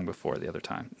done it wrong before the other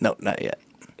time. No, not yet.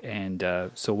 And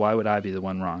so why would I be the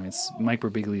one wrong? It's Mike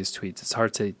Birbiglia's tweets. It's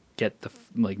hard to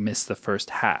miss the first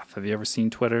half. Have you ever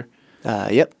seen Twitter?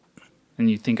 Yep. And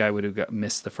you think I would have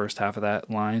missed the first half of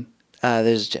that line?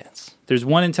 There's a chance. There's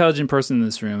one intelligent person in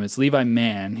this room. It's Levi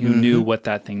Mann who knew what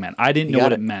that thing meant. I didn't know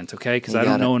what it meant, okay? Because I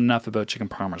don't know enough about chicken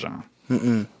parmesan.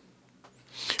 Mm-mm.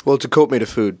 Well, it's a coat made of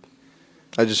food.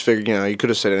 I just figured, you could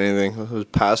have said anything. It was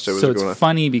pasta. So it's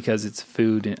funny because it's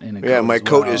food in a coat. Yeah, my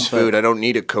coat is food. I don't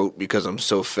need a coat because I'm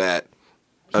so fat.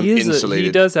 I'm insulated.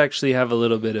 He does actually have a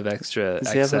little bit of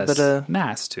excess of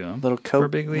mass to him. Little coat.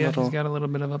 Birbiglia, he's got a little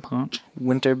bit of a punch.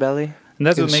 Winter belly. And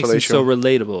that's what makes him so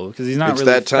relatable because he's not it's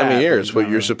really that time fat, of year. It's what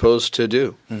you're supposed to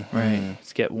do. Mm-hmm. Right.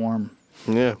 Just get warm.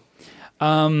 Yeah.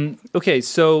 Okay,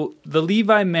 so the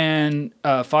Levi Mann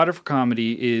fodder for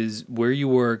comedy is where you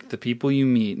work, the people you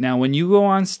meet. Now, when you go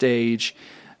on stage,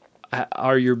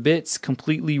 are your bits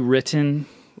completely written?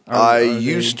 I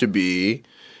used to be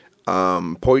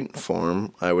point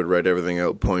form. I would write everything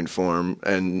out point form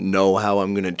and know how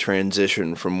I'm going to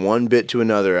transition from one bit to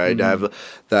another. I'd have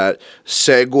that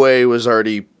segue was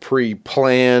already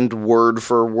pre-planned word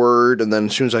for word, and then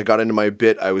as soon as I got into my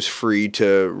bit, I was free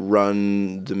to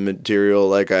run the material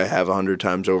like I have 100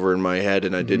 times over in my head,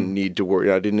 and I didn't need to worry.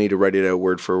 I didn't need to write it out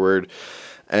word for word.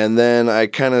 And then I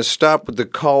kind of stopped with the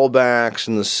callbacks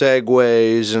and the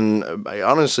segues, and I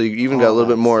honestly even got a little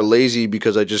bit more lazy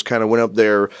because I just kind of went up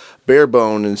there bare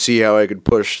bone and see how I could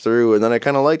push through. And then I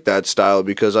kind of liked that style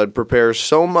because I'd prepare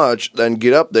so much, then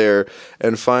get up there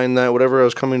and find that whatever I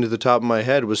was coming to the top of my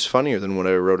head was funnier than what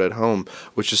I wrote at home,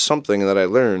 which is something that I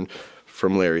learned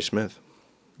from Larry Smith.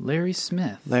 Larry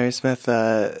Smith,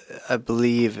 I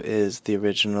believe, is the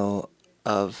original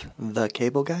of The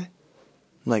Cable Guy.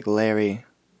 Like Larry...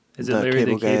 Is it Larry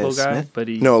the Cable Guy?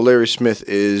 No, Larry Smith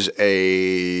is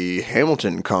a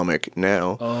Hamilton comic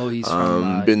now. Oh, he's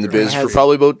been in the biz for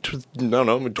probably about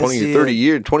 30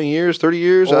 years.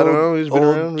 I don't know. He's been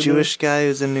around. Jewish guy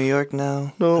who's in New York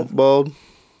now. No, bald.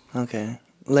 Okay,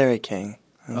 Larry King.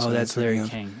 That's Larry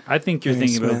King. I think you're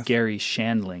thinking about Gary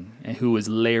Shandling, who was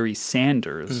Larry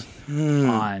Sanders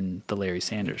on the Larry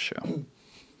Sanders Show.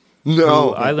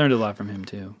 No. I learned a lot from him,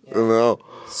 too. No.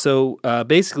 So,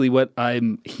 basically, what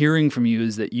I'm hearing from you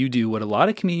is that you do what a lot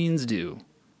of comedians do,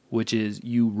 which is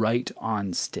you write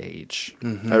on stage.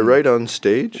 Mm-hmm. I write on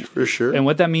stage, for sure. And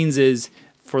what that means is,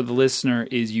 for the listener,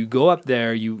 is you go up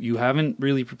there, you haven't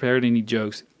really prepared any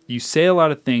jokes. You say a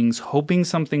lot of things, hoping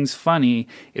something's funny.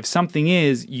 If something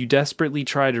is, you desperately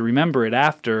try to remember it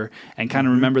after and kind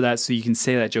of remember that so you can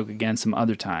say that joke again some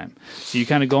other time. So you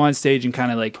kind of go on stage and kind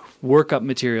of like work up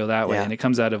material that way, and it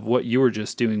comes out of what you were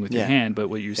just doing with your hand, but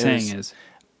what you're saying is...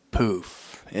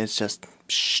 Poof. it's just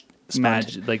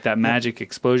magic, like that magic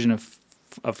explosion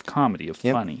of comedy, of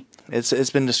funny. It's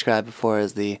been described before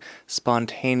as the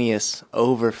spontaneous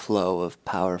overflow of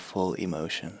powerful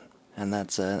emotion, and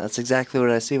that's exactly what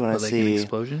I see when I see an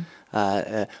explosion.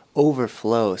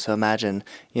 Overflow. So imagine,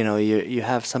 you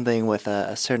have something with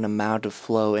a certain amount of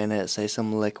flow in it, say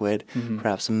some liquid,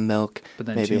 perhaps some milk, but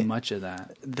then maybe too much of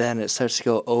that. Then it starts to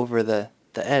go over the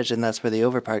edge, and that's where the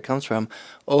over part comes from.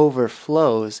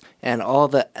 Overflows, and all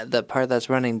the part that's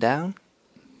running down.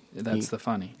 That's the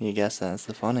funny. You guess that's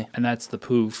the funny. And that's the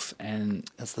poof, and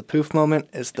that's the poof moment.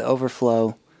 It's the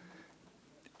overflow.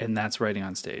 And that's writing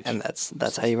on stage. And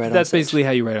that's how you write on stage. That's basically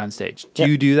how you write on stage. Do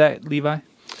you do that, Levi?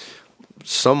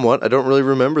 Somewhat. I don't really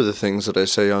remember the things that I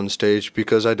say on stage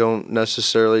because I don't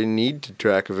necessarily need to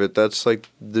track of it. That's like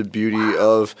the beauty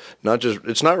of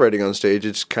it's not writing on stage,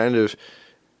 it's kind of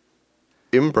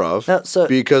improv.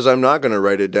 Because I'm not going to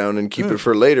write it down and keep it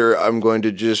for later. I'm going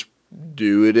to just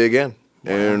do it again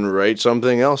and write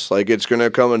something else. Like it's going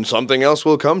to come and something else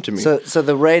will come to me. So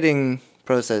the writing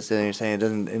process, and you're saying it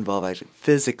doesn't involve actually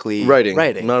physically writing.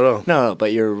 Not at all. No,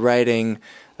 but you're writing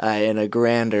in a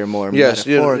grander, more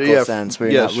metaphorical sense,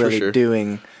 where you're not really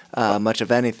doing much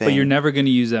of anything. But you're never going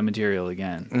to use that material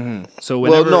again. Mm-hmm. So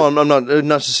I'm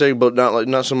not to say, but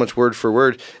not so much word for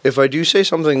word. If I do say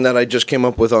something that I just came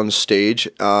up with on stage,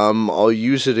 I'll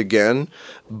use it again.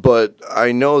 But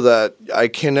I know that I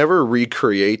can never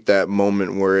recreate that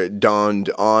moment where it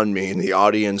dawned on me and the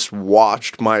audience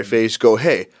watched my face go,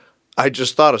 "Hey, I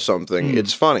just thought of something.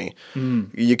 It's funny."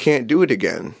 You can't do it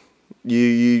again.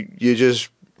 You just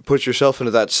put yourself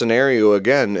into that scenario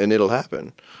again, and it'll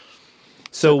happen.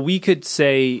 So we could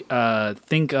say,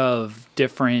 think of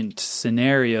different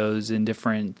scenarios and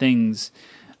different things,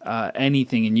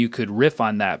 anything, and you could riff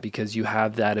on that because you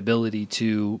have that ability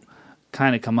to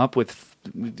kind of come up with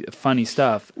funny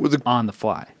stuff on the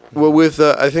fly. Well, with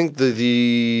I think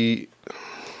the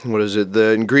what is it?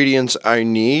 The ingredients I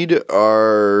need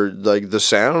are like the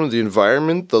sound, the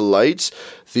environment, the lights,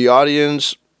 the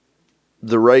audience,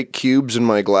 the right cubes in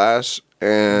my glass,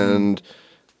 and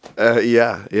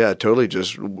totally.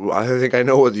 Just I think I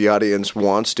know what the audience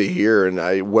wants to hear,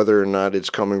 and whether or not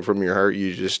it's coming from your heart,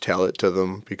 you just tell it to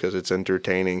them because it's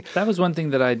entertaining. That was one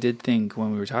thing that I did think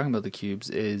when we were talking about the cubes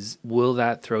is, will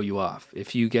that throw you off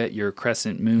if you get your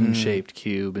crescent moon shaped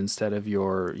cube instead of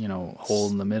your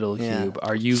hole in the middle cube?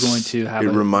 Are you going to have? It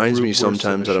reminds me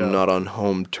sometimes that I'm not on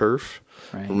home turf.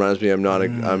 Right. Reminds me I'm not.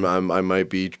 I might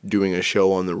be doing a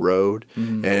show on the road,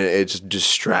 and it's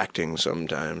distracting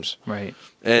sometimes. Right.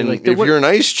 And if you're an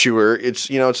ice chewer, it's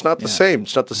not the same.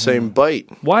 It's not the same bite.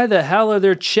 Why the hell are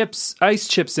there ice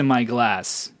chips in my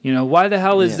glass? Why the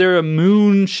hell is there a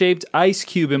moon-shaped ice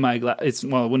cube in my glass? It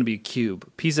wouldn't be a cube.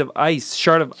 Piece of ice,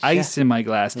 shard of ice in my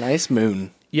glass. An ice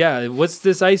moon. Yeah, what's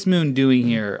this ice moon doing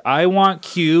here? I want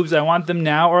cubes. I want them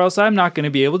now, or else I'm not going to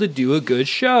be able to do a good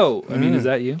show. I mean, is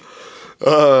that you?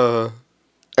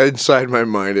 Inside my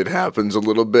mind, it happens a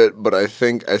little bit, but I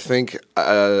think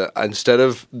instead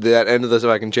of that end of this, if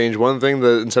I can change one thing,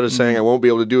 that instead of saying I won't be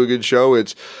able to do a good show,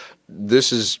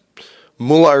 this is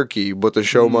malarkey, but the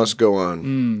show must go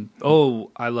on.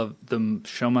 Oh, I love the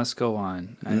show must go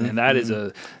on, and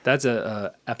that's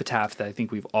a epitaph that I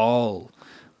think we've all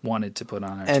wanted to put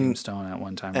on our tombstone at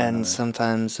one time. And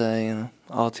sometimes,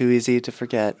 all too easy to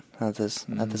forget at the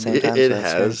same time. It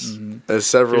has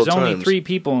several There's times. only 3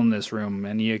 people in this room,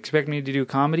 and you expect me to do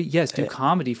comedy? Yes, do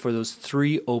comedy for those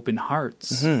 3 open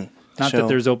hearts. Not that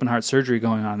there's open heart surgery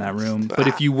going on in that room, but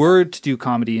if you were to do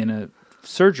comedy in a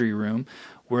surgery room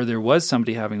where there was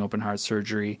somebody having open heart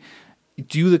surgery,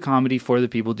 do the comedy for the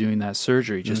people doing that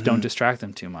surgery. Just don't distract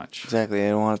them too much. Exactly. I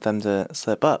don't want them to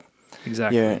slip up.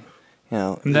 Exactly.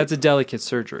 And that's a delicate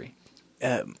surgery.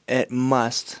 It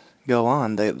must go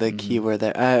on. The key word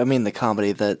there. I mean, the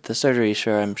comedy, the surgery.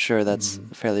 Sure, I'm sure that's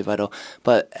fairly vital.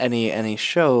 But any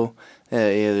show,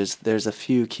 there's a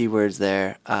few keywords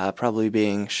there. Probably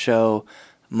being show,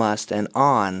 must, and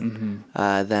on.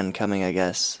 Then coming, I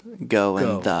guess, go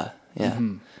and the. Yeah.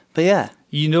 But yeah.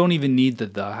 You don't even need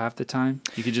the half the time.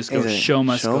 You could just go show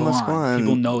must go on.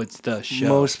 People know it's the show.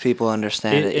 Most people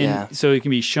understand it, So it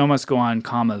can be show must go on,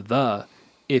 comma, the,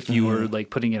 if you were like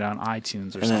putting it on iTunes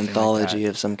or something. An anthology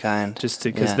of some kind. Just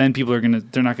because then people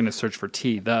they're not going to search for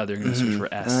they're going to search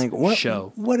for S. Like,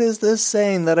 show. What is this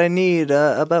saying that I need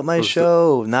about my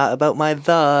show? Not about my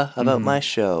about my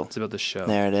show. It's about the show.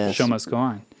 There it is. Show must go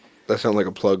on. That sounds like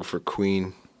a plug for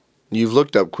Queen. You've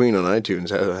looked up Queen on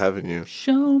iTunes, haven't you?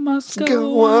 Show must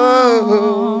go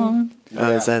on.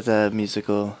 Is that a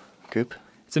musical group?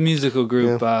 It's a musical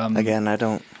group. Yeah. Again, I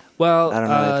don't. Well, I don't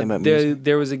know anything about music.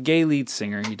 There was a gay lead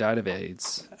singer. He died of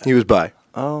AIDS. He was bi.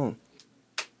 Oh.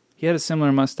 He had a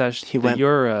similar mustache. He went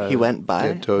by? He went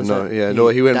by died?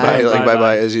 like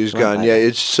bye as he was gone. Bye. Yeah,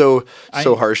 it's so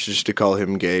harsh just to call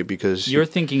him gay because you're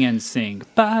thinking NSYNC.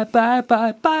 Bye bye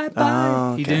bye bye bye. Oh,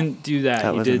 okay. He didn't do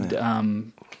that. He did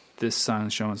this song,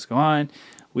 "Show Must Go On,"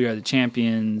 "We Are the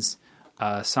Champions,"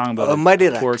 song about Mighty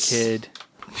a poor Ducks. kid.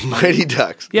 Mighty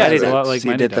Ducks. Yeah, Mighty it's a Ducks. lot like He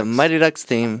Mighty did Ducks. the Mighty Ducks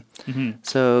theme.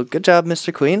 So good job,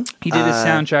 Mr. Queen. He did his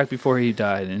soundtrack before he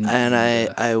died, and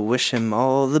I wish him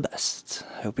all the best.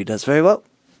 I hope he does very well.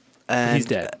 And, he's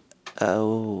dead.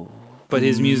 Oh. But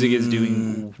his music is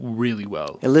doing really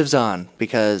well. It lives on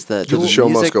because the show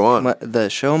must go on. The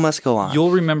show must go on.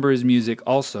 You'll remember his music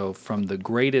also from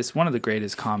one of the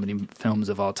greatest comedy films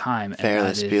of all time.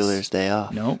 Ferris Bueller's Day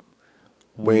Off. Nope.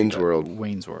 Wayne's World.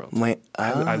 Wayne's World.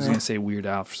 I was going to say Weird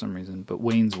Al for some reason, but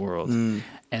Wayne's World. And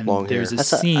Long there's hair. a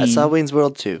scene. I saw Wayne's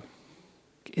World 2.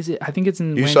 Is it? I think it's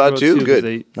in. You Wayne's saw it World too? 'cause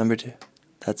Good. Number 2.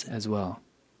 That's it. as well.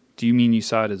 Do you mean you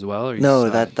saw it as well, or you No,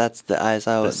 saw that's I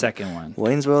saw the second one?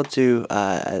 Wayne's World 2.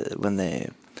 When they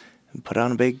put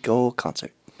on a big old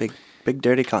concert, big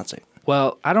dirty concert.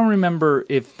 Well, I don't remember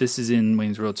if this is in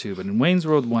Wayne's World 2, but in Wayne's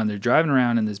World 1, they're driving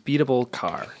around in this beat-up old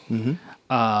car,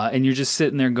 and you're just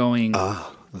sitting there going,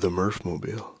 The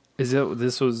Murphmobile.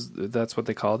 That's what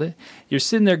they called it? You're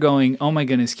sitting there going, oh my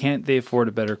goodness, can't they afford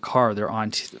a better car? They're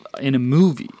on in a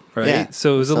movie, right? Yeah.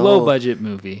 So it was a So low-budget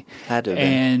movie. Had to have been.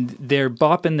 And they're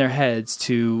bopping their heads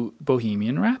to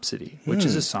Bohemian Rhapsody, which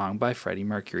is a song by Freddie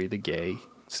Mercury, the gay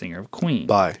singer of Queen.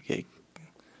 Bye. Okay.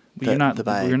 You're not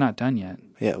done yet.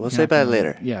 Yeah, we'll You're say not bye done.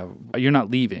 later. Yeah, you're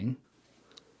not leaving.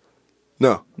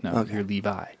 No. No, Okay. you're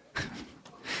Levi.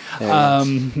 Yeah,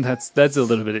 That's a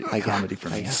little bit of comedy for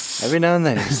me. every now and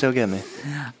then you still get me.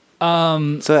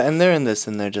 So and they're in this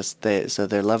and they're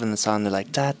loving the song. They're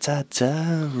like da da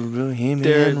da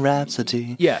Bohemian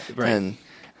Rhapsody. Yeah, right. And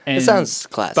it sounds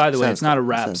classic. By the way, Sounds it's not a good.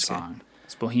 rap Sounds good. song.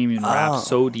 It's Bohemian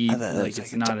Rhapsody. I thought it Like was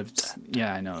it's like not a.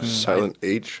 Yeah, I know. Silent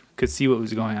H. Could see what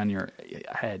was going on in your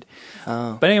head.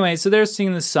 Oh. But anyway, so they're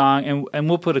singing this song, and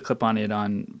we'll put a clip on it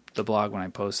on the blog when I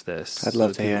post this. I'd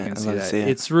love so to hear people it. can I'd see love to that. see it.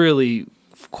 It's really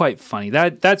quite funny.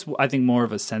 That's I think more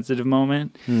of a sensitive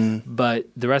moment, but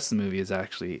the rest of the movie is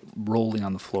actually rolling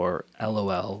on the floor,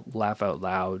 LOL, laugh out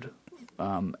loud,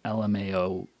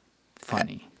 LMAO,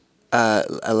 funny.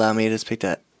 Allow me to speak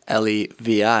to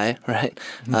LEVI, right?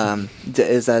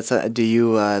 Is that do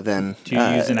you then? Do you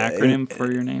use an acronym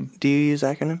for your name? Do you use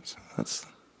acronyms? That's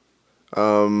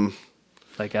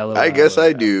Like LOL? I guess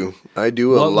I do. I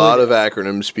do a What lot would- of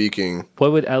acronym speaking.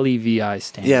 What would LEVI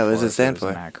stand for? Yeah, what does it if stand was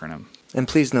an for? acronym. and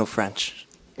please no French.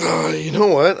 You know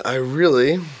what?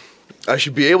 I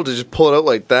should be able to just pull it out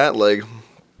like that. Like,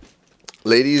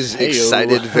 ladies Hey-o.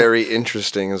 excited, very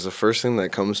interesting is the first thing that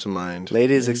comes to mind.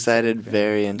 Ladies excited,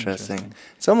 very interesting.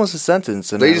 It's almost a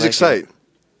sentence. And I Ladies like excite, it.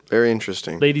 very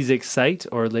interesting. Ladies excite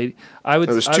or lady? I would.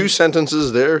 There was two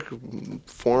sentences there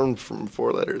formed from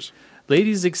 4 letters.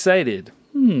 Ladies excited.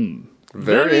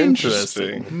 Very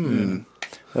interesting.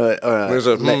 There's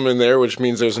a in there, which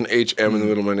means there's an HM in the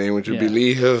middle of my name, which would be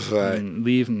Levi.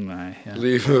 Leave my. Yeah.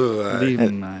 Levi.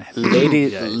 Leave my.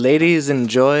 Ladies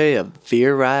enjoy a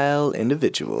virile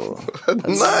individual.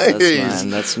 Nice.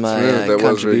 That's my That was very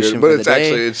contribution good. But for it's the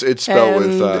day. actually it's spelled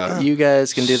And with you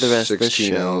guys can do the rest of the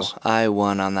 16 show. L's. I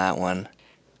won on that one.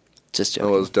 Just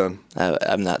joking. Oh, it's done.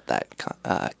 I'm not that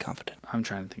confident. I'm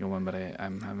trying to think of one, but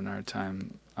I'm having a hard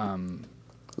time.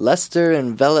 Lester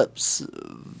envelops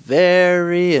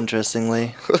very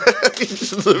interestingly.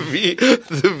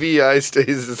 the VI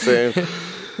stays the same.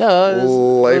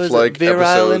 No, it was Lifelike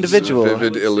virile episodes, individual.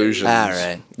 vivid illusions. All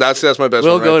right. That's my best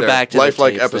We'll one right go there. back to the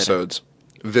lifelike tapes later. episodes,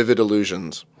 vivid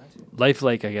illusions.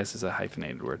 Lifelike, I guess, is a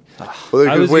hyphenated word. Well,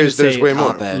 I was there's gonna say way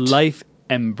more. op-ed. Life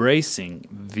embracing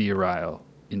virile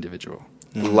individual.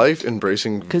 Life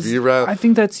embracing Because virile. I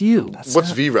think that's you.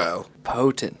 What's virile?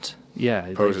 Potent. Yeah,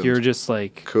 like Potent. you're just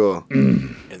like Cool.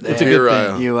 it's a good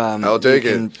Virile. thing. You I'll take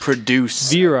you can it. produce.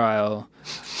 Virile,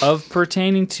 of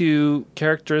pertaining to,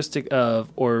 characteristic of,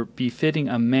 or befitting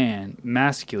a man,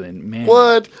 masculine, man.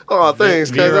 What? Oh,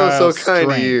 thanks, guys. That was Virile so kind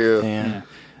of strength. you. Yeah.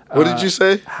 What did you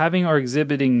say? Having or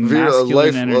exhibiting Virile,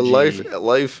 masculine energy.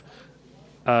 life.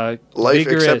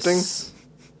 Vigorous,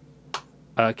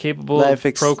 capable Life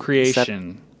of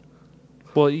procreation.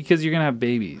 Well, because you're gonna have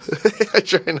babies. I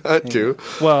try not to.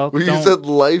 Well, You don't- said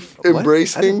life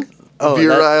embracing Oh,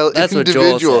 virile that's what Joel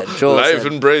individual. said. Joel Life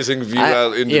said- embracing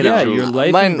virile you individual. know, yeah, your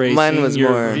life Mine- embracing. mine was you're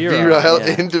more virile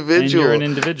yeah. individual. And you're an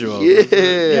individual. Yeah.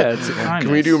 Yeah, it's a kindness.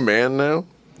 Can we do man now?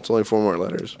 It's only 4 more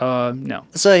letters. No.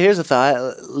 So here's a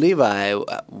thought, Levi.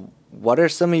 What are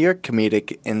some of your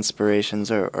comedic inspirations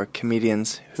or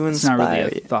comedians who It's not inspire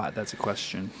really a you? thought. That's a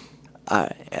question.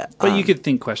 But you could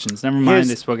think questions. Never mind,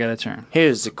 I spoke out of turn.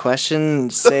 Here's the question.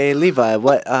 Say, Levi,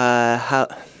 I'm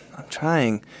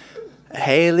trying.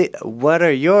 Hey, what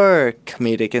are your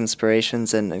comedic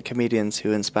inspirations and comedians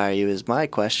who inspire you is my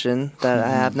question that I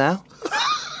have now.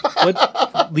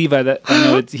 What, Levi, that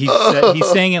I know he's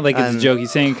saying it like it's a joke.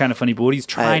 He's saying it kind of funny, but what he's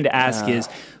trying to ask is,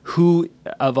 who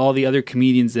of all the other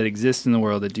comedians that exist in the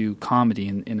world that do comedy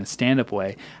in a stand-up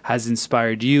way has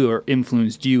inspired you or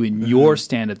influenced you in your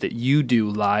stand-up that you do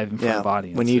live in front of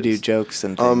audiences? When you do jokes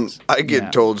and things. I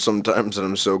get told sometimes that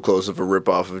I'm so close of a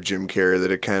rip-off of Jim Carrey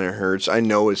that it kind of hurts. I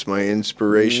know it's my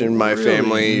inspiration. My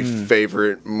family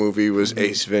favorite movie was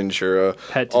Ace Ventura.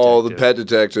 All the Pet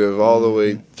Detective, all the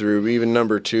way through, even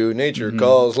number 2, Nature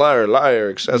Calls, Liar, Liar,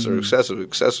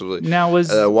 excessively. Now,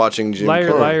 was watching Jim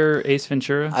Liar, Carrey. Liar, Ace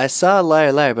Ventura? I saw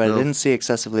Liar, Liar, but I didn't see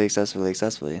Excessively.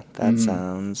 That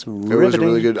sounds riveting. It was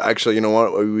really good. Actually, you know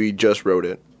what? We just wrote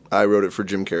it. I wrote it for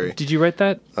Jim Carrey. Did you write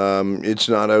that? It's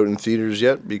not out in theaters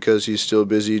yet because he's still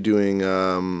busy doing...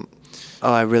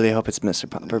 I really hope it's Mr.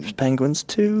 Popper's Penguins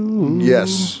too.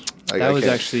 Yes. That was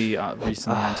actually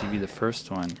recently on TV, the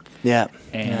first one. Yeah.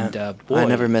 And boy, I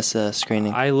never miss a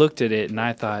screening. I looked at it and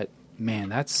I thought, man,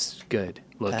 that's good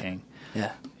looking.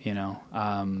 Yeah. You know,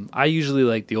 I usually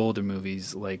like the older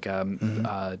movies, like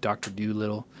Dr.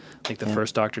 Dolittle, like the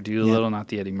first Dr. Dolittle, not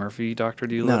the Eddie Murphy Dr.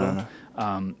 Dolittle.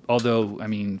 No. Although, I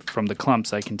mean, from the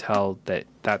clumps, I can tell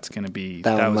that's going to be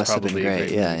that was probably a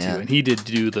great movie too. And he did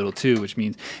Dolittle too, which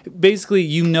means basically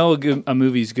you know a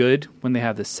movie's good when they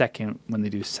have the second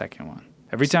one.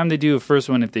 Every time they do a first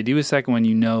one, if they do a second one,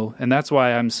 you know, and that's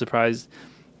why I'm surprised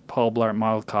Paul Blart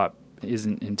Mall Cop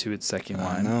isn't into its second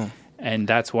one. I know. And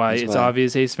that's why it's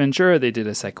obvious Ace Ventura, they did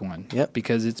a second one. Yep.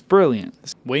 Because it's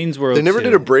brilliant. Wayne's World They never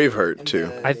did a Braveheart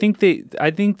 2. I think they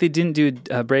didn't do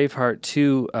a Braveheart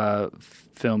 2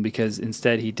 film because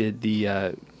instead he did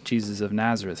the Jesus of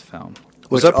Nazareth film.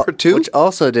 Was that part 2? Which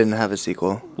also didn't have a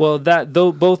sequel. Well,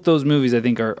 both those movies I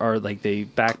think are like they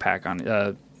backpack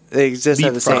on they exist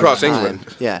at the same across time.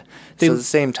 England. Yeah. So at the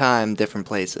same time, different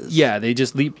places. Yeah, they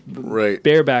just leap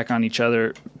bareback on each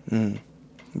other.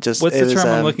 Just what's the term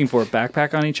I'm looking for?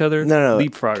 Backpack on each other? No.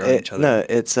 Leapfrog on each other. No,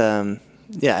 it's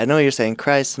yeah, I know what you're saying.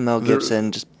 Christ and Mel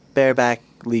Gibson just bareback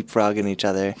leapfrogging each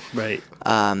other. Right.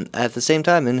 At the same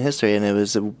time in history, and it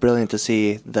was brilliant to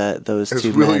see those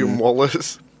two men. William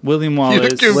Wallace. William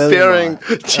Wallace. You're comparing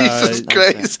Jesus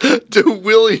Christ to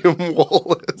William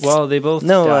Wallace. Well, they both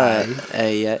died.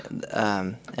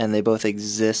 And they both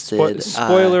existed.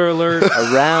 Spoiler alert.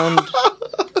 Around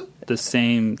the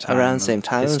same time. Around the same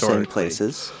time, same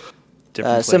places.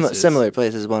 Different places. Similar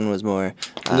places. One was more.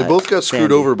 And they both got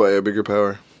screwed over by a bigger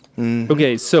power.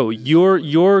 Okay, so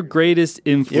your greatest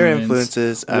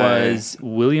influences was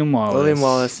William Wallace. William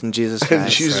Wallace and Jesus Christ.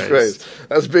 And Jesus Christ.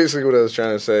 That's basically what I was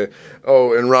trying to say.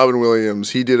 Oh, and Robin Williams.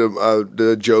 He did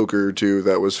a Joker, too.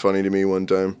 That was funny to me one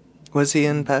time. Was he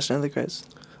in Passion of the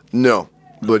Christ? No,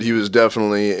 but he was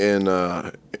definitely in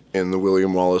the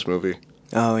William Wallace movie.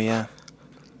 Oh, yeah.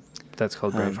 That's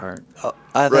called Braveheart.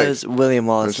 I thought it was William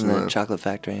Wallace in the Chocolate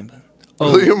Factory.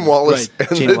 But William Wallace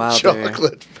and Gene the Wilder.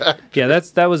 Chocolate Factory. Yeah,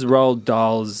 that was Roald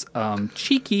Dahl's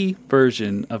cheeky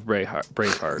version of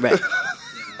Braveheart. Right.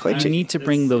 Quite cheeky. You need to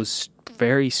bring those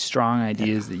very strong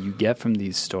ideas that you get from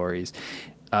these stories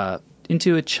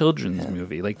into a children's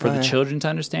movie, like for the children to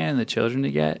understand and the children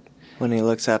to get. When he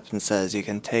looks up and says, "You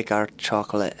can take our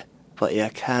chocolate, but you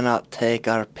cannot take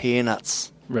our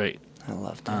peanuts." Right. I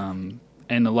loved it.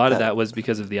 And a lot of that was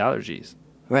because of the allergies.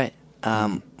 Right.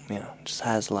 Just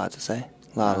has a lot to say.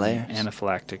 A lot of layers.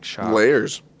 Anaphylactic shock.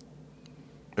 Layers.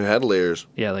 It had layers.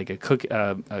 Yeah, like a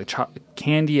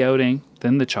candy outing,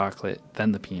 then the chocolate,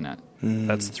 then the peanut.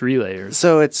 That's 3 layers.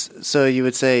 So you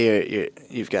would say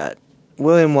you've got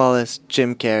William Wallace,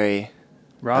 Jim Carrey,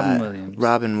 Robin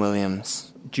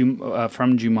Williams.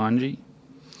 From Jumanji?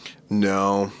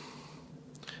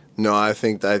 No, I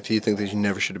think that he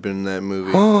never should have been in that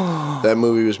movie. That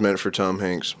movie was meant for Tom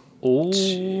Hanks. Oh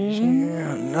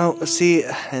no! See,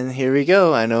 and here we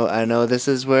go. I know. This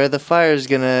is where the fire's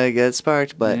gonna get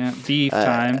sparked. But beef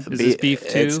time. Is this beef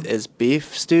 2? It's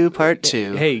beef stew part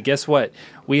 2. Hey, guess what?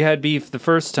 We had beef the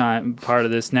first time part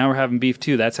of this. Now we're having beef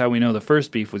 2. That's how we know the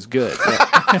first beef was good.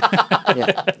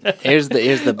 Yeah. Here's the.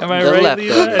 Am I the right, left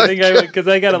Lisa? I think because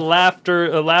I got a laugh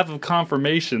of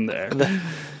confirmation there.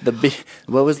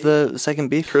 What was the second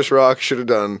beef? Chris Rock should have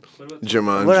done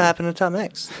Jumanji. What happened to Tom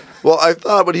Hanks? Well, I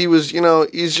thought, but he was,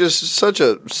 he's just such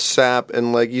a sap,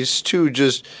 and he's too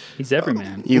just. He's every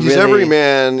man. He's every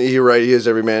man. You're right. He is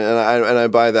every man, and I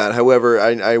buy that. However,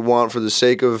 I want, for the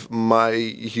sake of my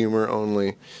humor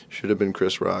only, should have been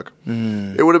Chris Rock.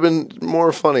 It would have been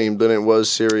more funny than it was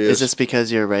serious. Is this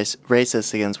because you're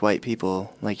racist against white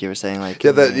people, like you were saying?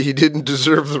 That he didn't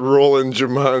deserve the role in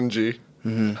Jumanji.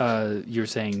 You're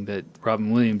saying that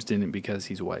Robin Williams didn't because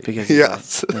he's white. Because he's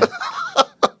white. Yeah.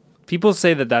 People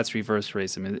say that that's reverse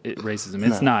racism.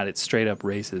 It's not. It's straight up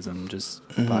racism, just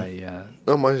by.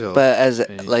 Myself. But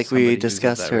as we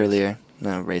discussed earlier,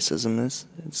 racism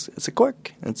it's a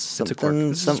quirk. It's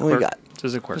something we got.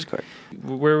 Just a quirk.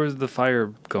 Where was the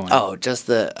fire going? Oh, just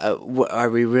are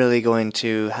we really going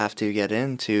to have to get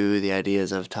into the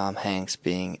ideas of Tom Hanks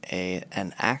being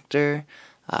an actor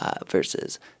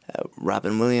versus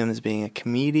Robin Williams being a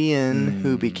comedian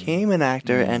who became an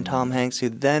actor, and Tom Hanks who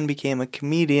then became a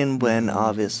comedian when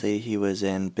obviously he was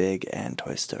in Big and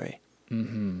Toy Story.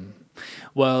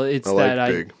 Well, it's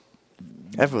Big.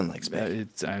 Everyone likes Big.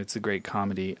 It's a great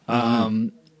comedy.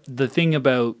 The thing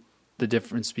about the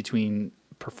difference between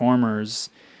performers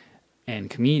and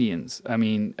comedians. I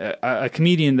mean, a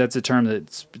comedian, that's a term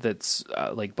that's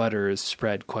like butter is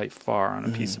spread quite far on a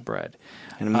piece of bread.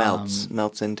 And it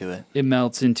melts into it. It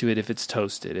melts into it if it's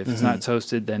toasted. If it's not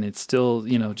toasted, then it's still,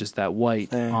 just that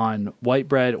white on white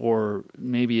bread, or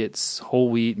maybe it's whole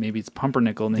wheat, maybe it's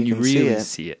pumpernickel, and then you really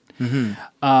see it.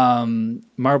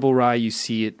 Marble rye, you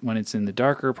see it when it's in the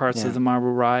darker parts of the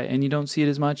marble rye, and you don't see it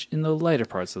as much in the lighter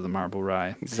parts of the marble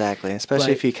rye. Exactly,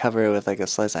 especially if you cover it with a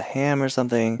slice of ham or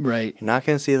something. Right. You're not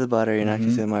going to see the butter, you're not going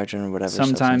to see the margarine or whatever.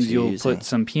 Sometimes you'll put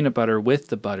some peanut butter with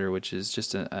the butter, which is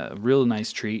just a real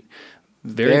nice treat.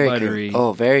 Very buttery.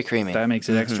 Very creamy. That makes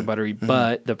it extra buttery.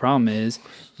 But the problem is,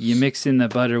 you mix in the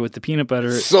butter with the peanut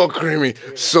butter. So creamy,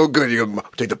 so good. You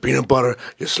take the peanut butter,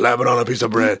 you slap it on a piece of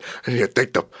bread, and you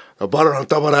take the butter on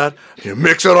top of that, you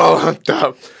mix it all on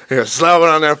top, you slap it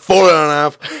on there, fold it in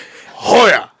half. Oh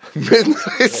yeah!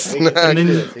 Midnight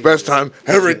snack. Best time,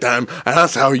 every time. And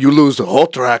that's how you lose the whole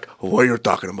track of what you're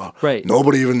talking about. Right.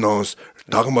 Nobody even knows.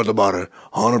 Talking about the butter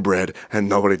on a bread, and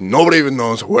nobody even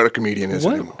knows where the comedian is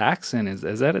anymore. What accent is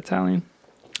that? Italian?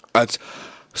 That's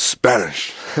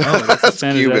Spanish. Oh, that's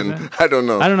Spanish Cuban. accent? I don't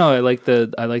know. I don't know. I like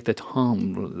the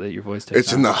tom that your voice takes.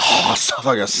 It's in the stuff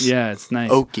like a it's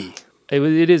nice. Oaky.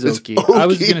 It is oaky. I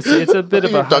was gonna say it's a bit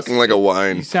of a husky. Talking like a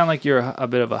wine. You sound like you're a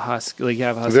bit of a husky. Like you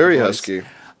have a husky Very voice. husky.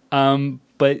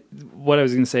 But what I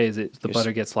was gonna say is the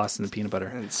butter gets lost in the peanut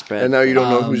butter. And now you don't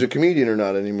know who's a comedian or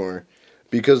not anymore.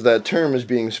 Because that term is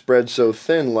being spread so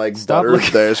thin, like butter.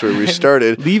 That's where we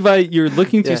started. Levi, you're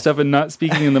looking through stuff and not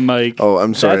speaking in the mic. Oh,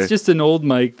 I'm sorry. That's just an old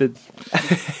mic that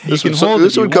this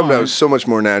would come down so much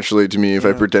more naturally to me if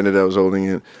I pretended I was holding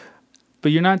it.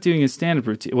 But you're not doing a stand-up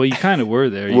routine. Well, you kind of were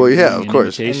there. Well, yeah, of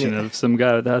course. Imitation of some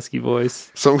guy with a husky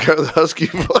voice. Some guy with a husky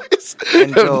voice. I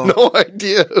have no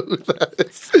idea who that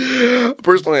is.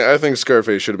 Personally, I think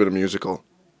Scarface should have been a musical.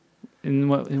 In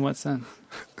what sense?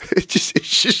 It just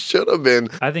should have been.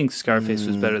 I think Scarface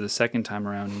was better the second time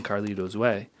around in Carlito's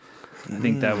Way. I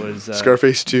think that was...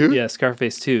 Scarface 2? Yeah,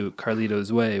 Scarface 2,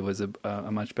 Carlito's Way, was a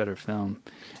much better film.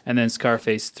 And then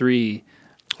Scarface 3...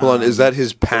 Hold on, is that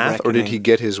his path, or did he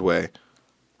get his way?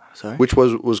 Sorry? Which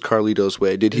was Carlito's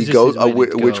way? Did he go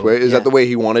which way? Is that the way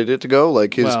he wanted it to go?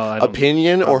 Like his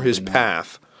opinion or his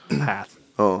path? Path.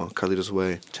 Oh, Carlito's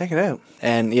way. Check it out.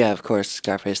 And yeah, of course,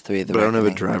 Scarface 3. But I don't have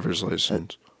a driver's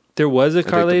license. There was a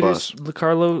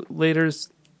Carlo-laters.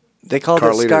 They called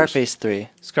it Scarface 3.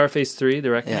 Scarface 3,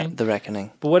 The Reckoning? Yeah, The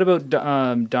Reckoning. But what about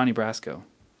Donnie Brasco?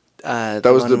 That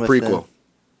was the prequel.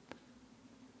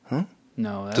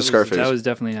 No, Scarface. That was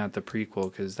definitely not the prequel,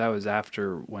 because that was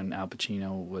after when Al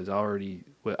Pacino was already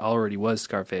was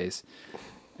Scarface,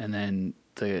 and then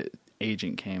the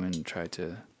agent came and tried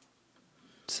to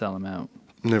sell him out.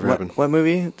 Never happened. What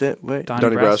movie? Donnie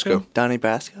Brasco. Donnie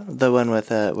Brasco? The one with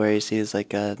where he sees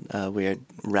like a weird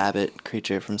rabbit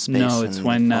creature from space. No, it's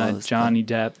when Johnny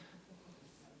Depp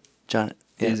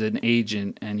is an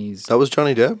agent, and he's... That was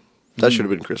Johnny Depp? That should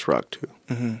have been Chris Rock, too.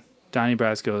 Mm-hmm. Donnie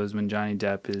Brasco is when Johnny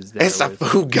Depp is there. It's a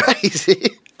fool, guys. Should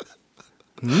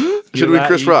have been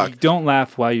Chris Rock. You don't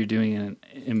laugh while you're doing an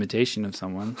imitation of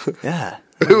someone. Yeah.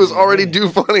 It was already too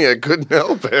funny. I couldn't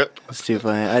help it. It's too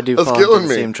funny. I do fall into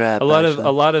the same trap. A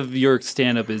lot of your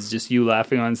stand-up is just you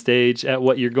laughing on stage at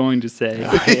what you're going to say.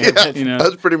 Yeah, you know?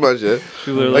 That's pretty much it.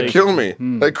 That killed me.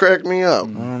 That cracked me up.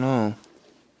 I don't know.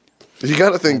 You got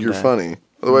to think you're funny.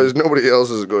 Otherwise, nobody else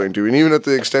is going to. And even at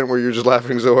the extent where you're just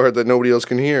laughing so hard that nobody else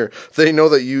can hear, they know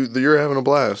that you're having a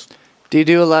blast. Do you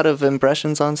do a lot of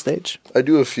impressions on stage? I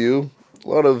do a few. A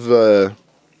lot of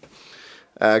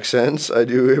accents. I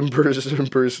do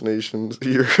impersonations.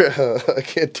 I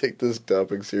can't take this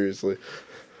topic seriously.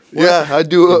 What? Yeah, I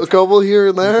do a couple here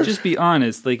and there. Just be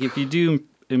honest. Like, if you do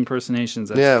impersonations,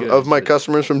 that's good. Of my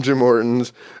customers from Jim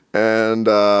Hortons and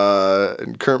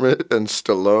Kermit and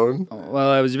Stallone. Well,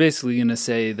 I was basically going to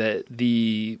say that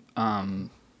the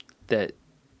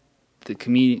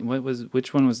comedian.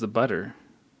 Which one was the butter?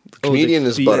 The comedian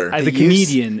is butter. The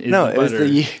comedian is the butter. No, it was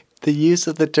the use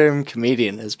of the term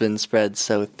comedian has been spread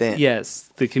so thin.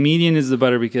 Yes, the comedian is the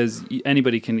butter because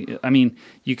anybody can. I mean,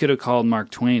 you could have called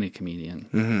Mark Twain a comedian.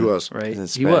 Mm-hmm. He was, right?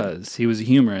 He was. He was a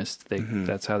humorist.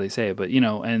 That's how they say it. But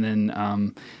and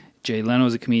then Jay Leno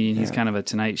is a comedian. He's kind of a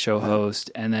Tonight Show host.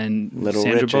 And then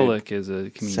Sandra Bullock is a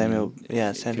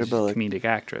comedian. Sandra Bullock, comedic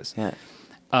actress. Yeah.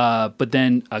 But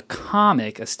then a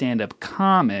stand-up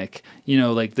comic,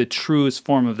 like the truest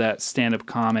form of that stand-up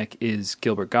comic is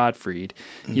Gilbert Gottfried.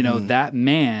 Mm-hmm. That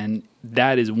man,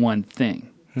 that is one thing.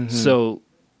 Mm-hmm. So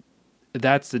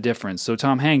that's the difference. So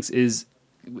Tom Hanks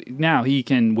now he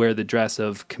can wear the dress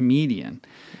of comedian,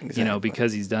 exactly.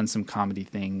 Because he's done some comedy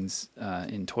things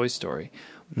in Toy Story.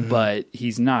 Mm-hmm. But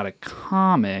he's not a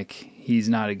comic. He's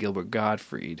not a Gilbert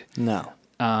Gottfried. No.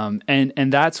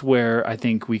 And that's where I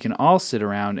think we can all sit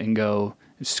around and go,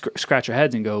 scratch our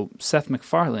heads and go, Seth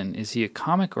MacFarlane, is he a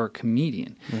comic or a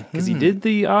comedian? Because he did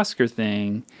the Oscar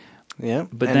thing,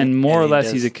 but then more or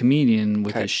less he's a comedian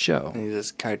with his show. He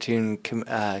does cartoon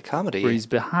comedy. Where he's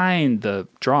behind the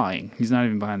drawing. He's not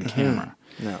even behind the camera.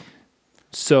 No.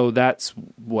 So that's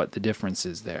what the difference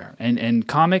is there. And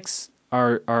comics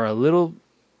are a little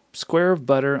square of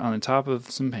butter on the top of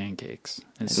some pancakes.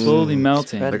 And slowly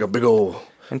melting. Like a big old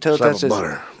until slab of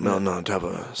butter melting on top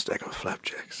of a stack of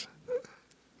flapjacks.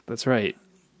 That's right.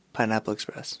 Pineapple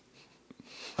Express.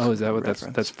 Oh, is that what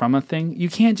that's from a thing? You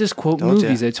can't just quote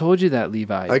movies. I told you that,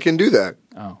 Levi. I can do that.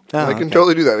 Oh, I can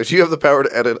totally do that. If you have the power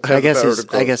to edit, I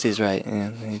guess he's right.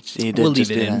 Yeah, he did. We'll leave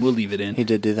it in. We'll leave it in. He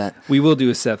did do that. We will do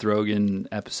a Seth Rogen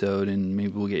episode, and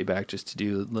maybe we'll get you back just to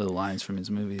do little lines from his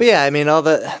movies. But yeah, I mean, all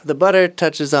the butter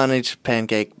touches on each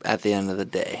pancake at the end of the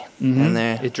day, and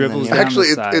it dribbles down the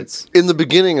sides. It's in the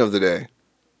beginning of the day.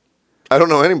 I don't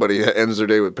know anybody that ends their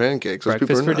day with pancakes.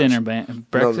 Breakfast for dinner,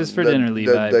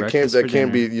 Levi. That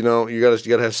can't be. You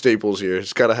gotta have staples here.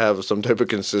 It's got to have some type of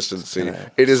consistency.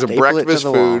 It is a breakfast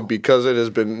food because it has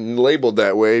been labeled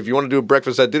that way. If you want to do a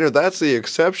breakfast at dinner, that's the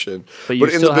exception.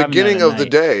 But in the beginning of the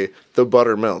day, the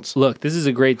butter melts. Look, this is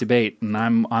a great debate, and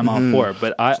I'm all for it.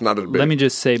 But it's not a debate. Let me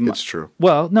just say, it's true.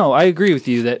 Well, no, I agree with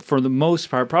you that for the most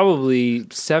part, probably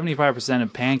 75%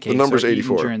 of pancakes are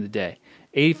eaten during the day.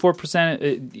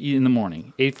 84% in the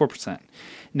morning, 84%.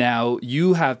 Now,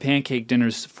 you have pancake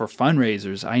dinners for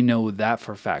fundraisers. I know that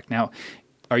for a fact. Now,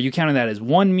 are you counting that as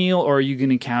one meal, or are you going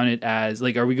to count it as,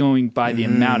 are we going by the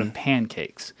amount of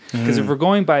pancakes? Because if we're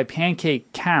going by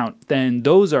pancake count, then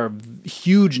those are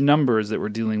huge numbers that we're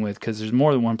dealing with because there's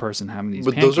more than one person having these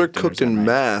pancake dinners. But those are cooked in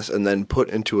mass and then put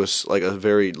into a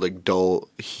very dull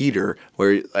heater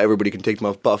where everybody can take them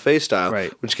off buffet style,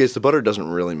 in which case the butter doesn't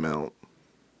really melt.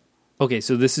 Okay,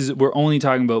 so we're only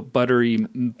talking about butter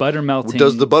melting.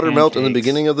 Does the butter melt in the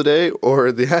beginning of the day or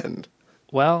at the end?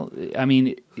 Well, I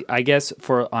mean, I guess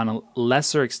on a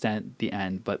lesser extent, the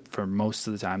end, but for most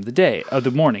of the time,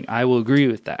 the morning. I will agree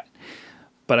with that.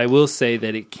 But I will say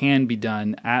that it can be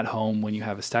done at home when you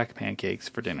have a stack of pancakes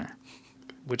for dinner,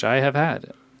 which I have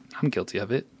had. I'm guilty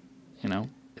of it.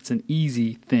 It's an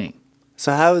easy thing.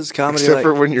 So how is comedy Except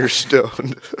for when you're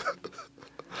stoned.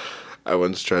 I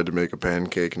once tried to make a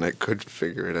pancake and I couldn't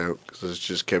figure it out because I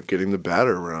just kept getting the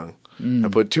batter wrong. I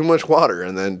put too much water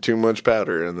and then too much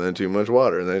powder and then too much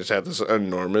water and I just have this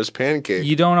enormous pancake.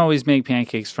 You don't always make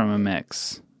pancakes from a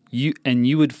mix. You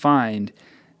would find,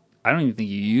 I don't even think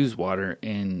you use water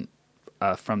in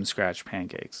from scratch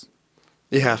pancakes.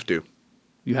 You have to.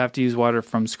 You have to use water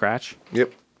from scratch?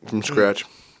 Yep, from scratch.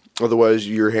 Otherwise,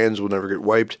 your hands will never get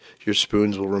wiped. Your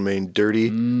spoons will remain dirty.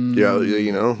 Yeah,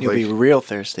 You'll be real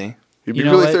thirsty. You'd be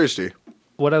really thirsty.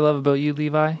 What I love about you,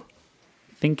 Levi,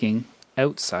 thinking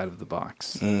outside of the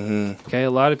box. Mm-hmm. Okay,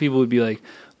 a lot of people would be like,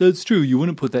 "That's true. You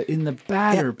wouldn't put that in the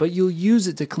batter, but you'll use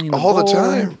it to clean the bowl." All the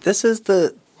time. This is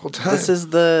the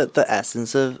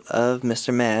essence of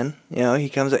Mr. Mann. He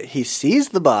comes out, he sees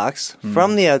the box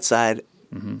from the outside.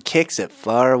 Mm-hmm. Kicks it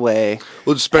far away.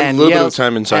 We'll just spend a little bit of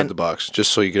time inside the box,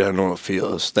 just so you get to know how it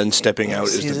feels. Then stepping out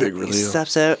is the big reveal. He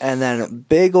steps out, and then a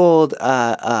big old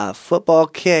football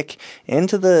kick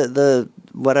into the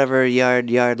whatever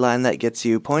yard line that gets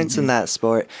you points in that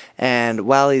sport. And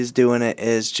while he's doing it,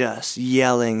 is just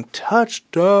yelling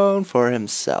touchdown for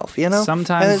himself.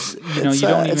 Sometimes you don't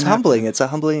even. It's humbling. It's a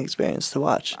humbling experience to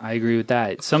watch. I agree with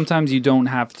that. Sometimes you don't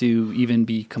have to even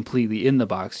be completely in the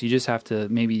box. You just have to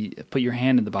maybe put your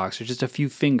hand in the box or just a few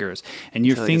fingers, and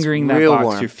you're fingering that box.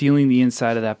 Warm. You're feeling the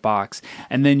inside of that box,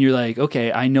 and then you're like,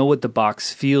 okay, I know what the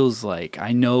box feels like.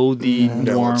 I know the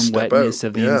warm wetness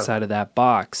of the inside of that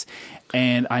box.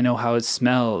 And I know how it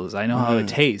smells. I know how it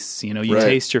tastes. You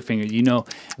taste your finger.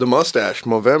 The mustache,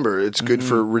 Movember. It's good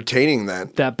for retaining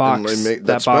that box. And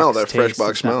that smell, that fresh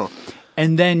box smell.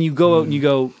 And then you go out and you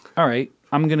go, all right,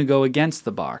 I'm going to go against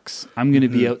the box. I'm going to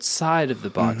be outside of the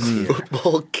box here.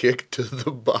 Football kick to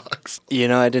the box.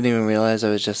 I didn't even realize I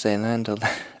was just saying that until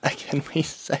can we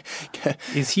say?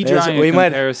 Is he drawing a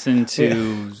comparison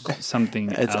to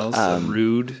something else? A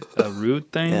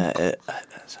rude thing? Yeah.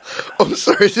 I'm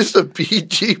sorry, is this a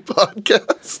PG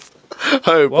podcast?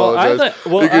 I apologize.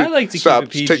 I like to keep it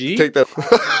PG. Take that.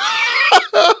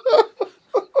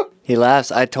 He laughs.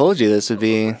 I told you this would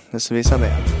be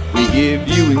something. We give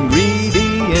you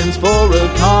ingredients for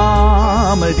a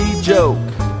comedy joke,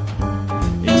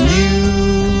 and you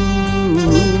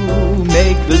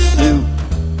make the soup.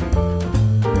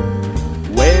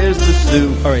 Where's the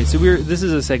soup? All right, so this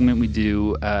is a segment we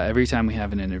do every time we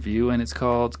have an interview, and it's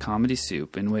called Comedy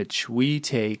Soup, in which we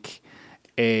take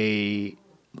a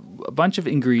bunch of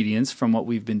ingredients from what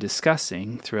we've been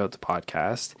discussing throughout the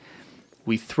podcast.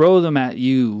 We throw them at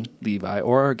you, Levi,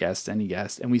 or our guest, any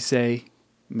guest, and we say,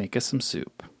 make us some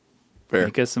soup. Fair.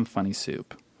 Make us some funny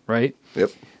soup, right?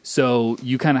 Yep. So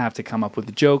you kind of have to come up with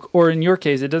a joke, or in your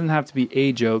case, it doesn't have to be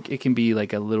a joke. It can be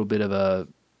like a little bit of a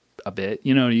bit.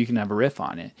 You can have a riff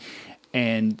on it.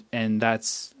 And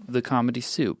that's the comedy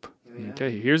soup.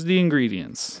 Okay, here's the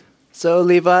ingredients. So,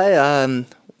 Levi,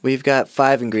 we've got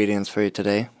 5 ingredients for you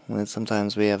today.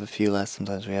 Sometimes we have a few less,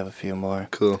 sometimes we have a few more.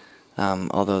 Cool.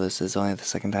 Although this is only the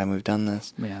second time we've done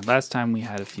this. Yeah, last time we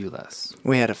had a few less.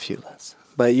 We had a few less.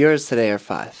 But yours today are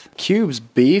 5. Cubes,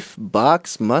 beef,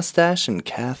 box, mustache, and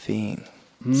caffeine.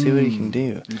 See what you can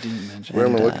do. You didn't mention Where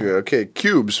am I looking at? Okay,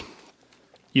 cubes.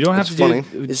 You don't have to funny.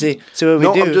 You see, so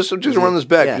what we do... I'm just run this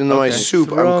back. In my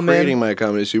soup, I'm creating my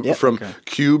comedy soup from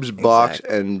cubes, box,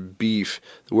 and beef.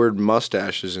 The word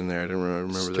mustache is in there. I didn't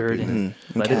remember that being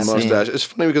there. Mustache. It's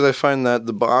funny because I find that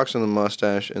the box and the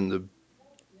mustache and the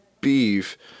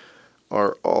beef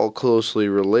are all closely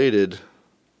related.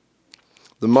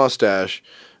 The mustache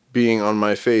being on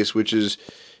my face, which is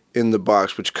in the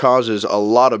box, which causes a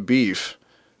lot of beef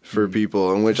for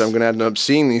people, in which I'm going to end up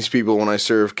seeing these people when I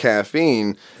serve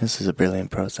caffeine. This is a brilliant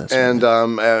process. And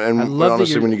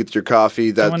honestly, when you get your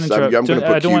coffee, that's I'm going to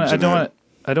put cubes in it.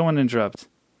 I don't want to interrupt,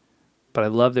 but I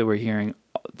love that we're hearing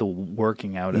the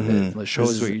working out of it. Let's show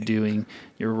us what you're doing.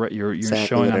 You're exactly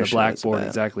showing on the blackboard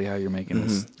exactly how you're making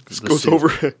this. This goes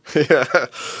over it. Yeah.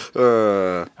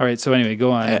 All right. So anyway,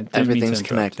 go on. Everything's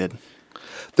connected.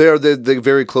 They're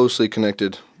very closely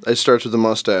connected. It starts with the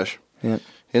mustache. Yep.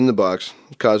 In the box.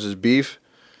 It causes beef.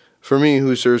 For me,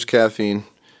 who serves caffeine.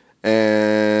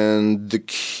 And the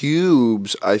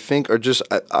cubes, I think, are just...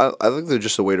 I think they're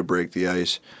just a way to break the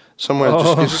ice. Somewhere,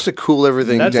 just to cool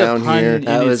everything down here.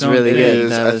 That was really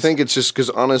good. I think it's just because,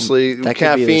 honestly,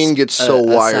 caffeine gets so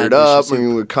wired up. I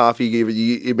mean, with coffee,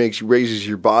 it raises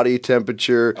your body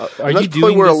temperature. And that's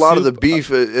probably where a lot of the beef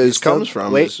comes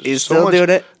from. Wait, he's still doing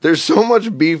it? There's so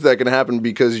much beef that can happen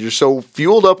because you're so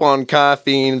fueled up on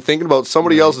caffeine, thinking about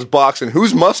somebody else's box and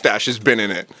whose mustache has been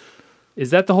in it. Is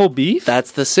that the whole beef?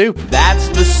 That's the soup. That's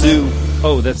the soup.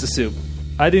 Oh, that's the soup.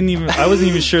 I wasn't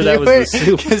even sure that was the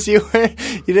soup. Because you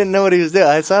didn't know what he was doing.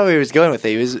 I saw where he was going with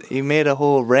it. He made a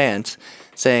whole rant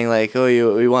saying like, "Oh,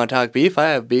 you want to talk beef? I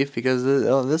have beef because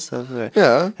of this stuff."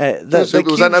 Yeah. Was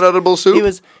that not edible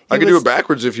soup? I can do it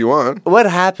backwards if you want. What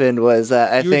happened was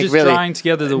I think just really drawing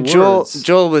together the words.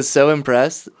 Joel was so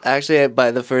impressed actually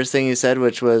by the first thing he said,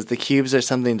 which was the cubes are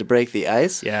something to break the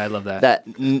ice. Yeah, I love that. That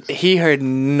he heard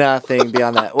nothing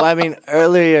beyond that. Well, I mean,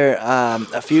 earlier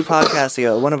a few podcasts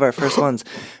ago, one of our first ones,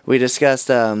 we discussed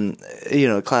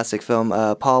classic film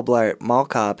Paul Blart Mall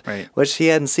Cop, right, which he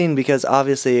hadn't seen because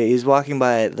obviously he's walking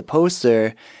by the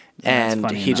poster. And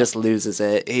he just loses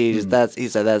it. He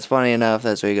said that's funny enough.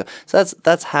 That's where you go. So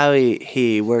that's how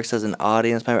he works as an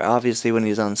audience member. Obviously, when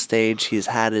he's on stage, he's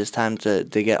had his time to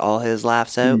get all his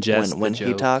laughs out when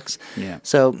he talks. Yeah.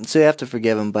 So you have to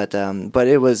forgive him, but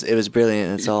it was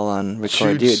brilliant. It's all on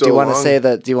record. Do you want to say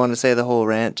that? Do you want to say the whole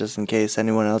rant just in case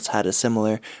anyone else had a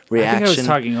similar reaction? I think I was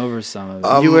talking over some of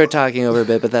it. You were talking over a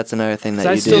bit, but that's another thing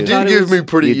that you do.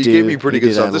 You gave me pretty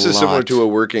good stuff. This is similar to a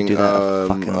working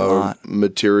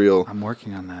material real. I'm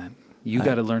working on that. You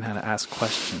got to learn how to ask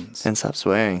questions. And stop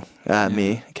swearing.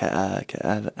 Me. I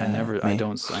never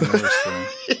swear.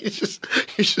 You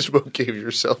just both gave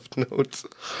yourself notes.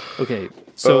 Okay,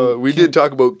 so we did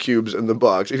talk about cubes and the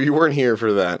box. If you weren't here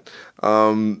for that,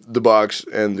 the box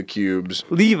and the cubes.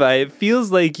 Levi, it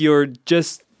feels like you're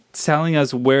just telling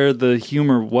us where the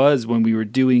humor was when we were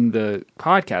doing the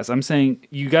podcast. I'm saying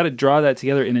you got to draw that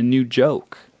together in a new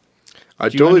joke. I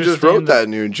totally just wrote that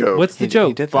new joke. What's the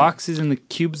joke? Boxes and the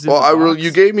cubes. You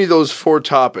gave me those 4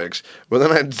 topics, but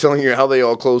then I'm telling you how they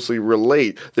all closely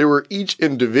relate. They were each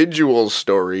individual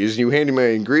stories. You handed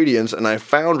me ingredients, and I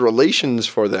found relations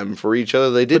for them for each other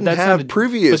they didn't have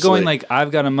previously. But going like, I've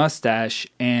got a mustache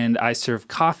and I serve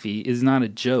coffee is not a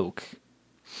joke.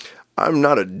 I'm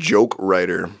not a joke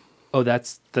writer. Oh,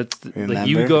 that's like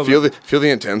you go feel the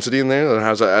intensity in there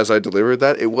as I delivered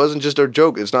that. It wasn't just a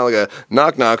joke. It's not like a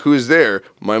knock knock. Who's there?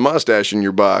 My mustache in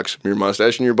your box. Your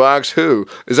mustache in your box. Who?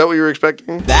 Is that what you were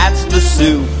expecting? That's the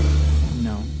soup.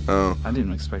 No. Oh. I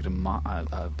didn't expect a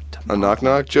knock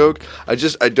knock joke. I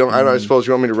suppose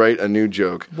you want me to write a new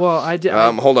joke. Well, I did.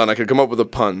 Hold on. I could come up with a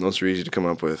pun. Those are easy to come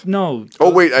up with. No. Oh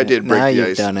wait, I did break now the you've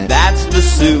ice. Done it. That's the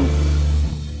soup.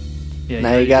 Yeah,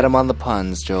 now you got him on the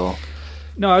puns, Joel.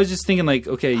 No, I was just thinking like,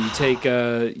 okay, you take,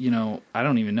 I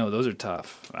don't even know. Those are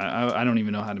tough. I don't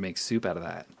even know how to make soup out of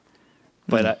that.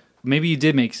 But maybe you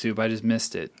did make soup. I just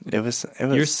missed it. It was.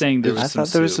 You're saying there was some soup. I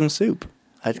thought there was some soup.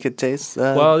 I could taste.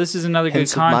 Well, this is another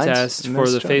good contest for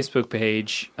the Facebook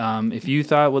page. If you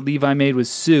thought what Levi made was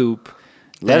soup,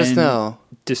 let us know.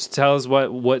 Just tell us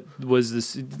what was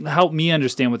this. Help me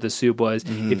understand what the soup was.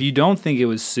 Mm-hmm. If you don't think it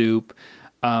was soup,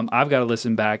 I've got to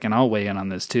listen back and I'll weigh in on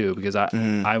this too because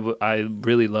I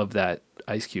really love that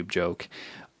ice cube joke.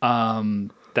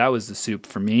 That was the soup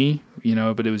for me,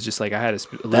 but it was just like I had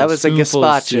a that was a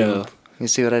gazpacho. Soup. You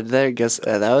see what I did there?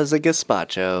 That was a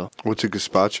gazpacho. What's a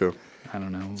gazpacho? I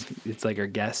don't know. It's like our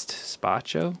guest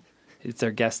spacho. It's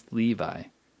our guest Levi.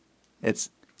 He's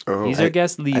our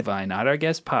guest Levi, not our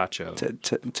guest Pacho.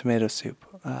 Tomato soup,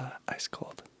 ice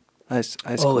cold. Ice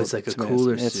cold. It's like a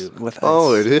cooler soup with ice.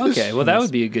 Oh, it is. Okay, well that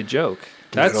would be a good joke.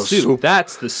 That's soup.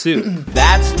 That's the soup.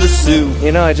 That's the soup.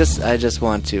 I just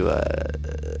want to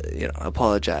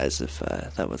apologize if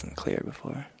that wasn't clear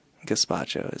before.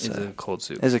 Gazpacho is a cold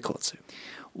soup. Is a cold soup.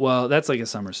 Well, that's like a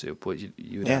summer soup. What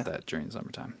you would have that during the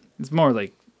summertime. It's more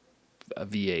like a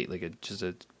V8, like just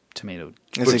a tomato.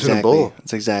 It's in a bowl.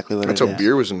 That's exactly what. That's how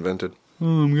beer was invented.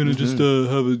 Oh, I'm gonna just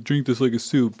drink this like a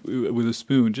soup with a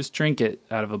spoon. Just drink it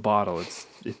out of a bottle.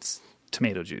 It's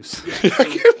tomato juice. I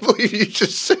can't believe you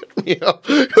just set me up.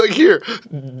 Like, here,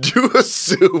 do a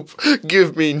soup.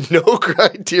 Give me no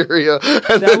criteria,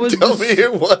 and then tell me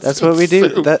it wasn't. That's what we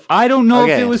do. I don't know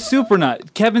if it was soup or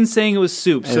not. Kevin's saying it was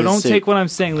soup, so don't take what I'm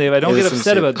saying, Levi. Don't get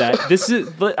upset about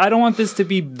that. I don't want this to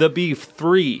be the beef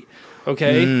 3.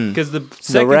 Okay, because the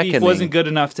second beef wasn't good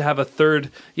enough to have a third.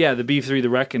 Yeah, the beef 3,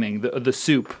 the reckoning, the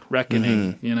soup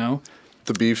reckoning.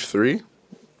 The beef 3.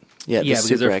 Yeah, because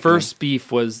their first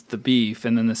beef was the beef,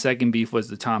 and then the second beef was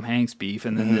the Tom Hanks beef,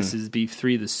 and then this is beef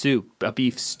 3, the soup, a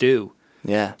beef stew.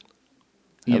 Yeah,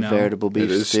 a veritable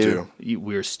beef stew.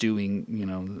 We're stewing.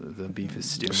 The beef is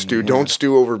stewing. Stew. Don't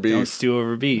stew over beef. Don't stew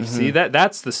over beef. See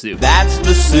that's the soup. That's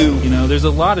the soup. There's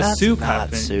a lot of soup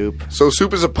happening. Soup. So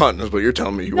soup is a pun, is what you're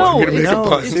telling me. You want me to make a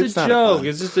pun? It's a joke.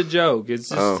 It's just a joke. It's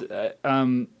just.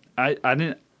 I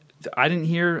didn't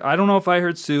hear. I don't know if I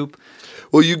heard soup.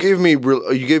 Well, you gave me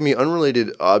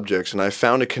unrelated objects, and I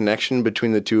found a connection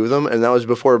between the two of them, and that was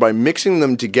before. By mixing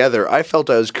them together, I felt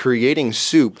I was creating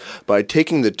soup by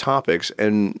taking the topics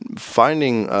and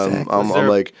finding what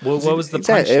was the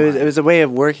punchline? It was a way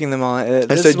of working them all.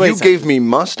 I said you gave me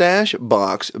mustache,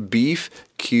 box, beef,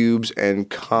 cubes, and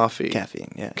coffee.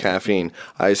 Caffeine, yeah. Caffeine.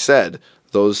 I said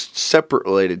those separate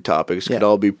related topics could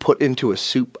all be put into a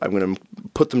soup. I'm going to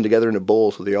put them together in a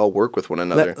bowl so they all work with one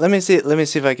another. Let me see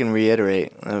if I can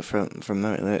reiterate from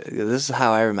memory. This is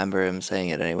how I remember him saying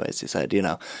it anyways. He said,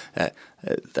 the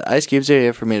ice cubes are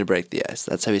here for me to break the ice.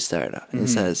 That's how he started out. He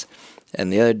says,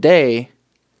 and the other day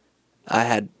I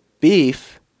had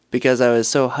beef because I was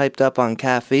so hyped up on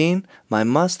caffeine, my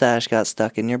mustache got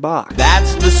stuck in your box.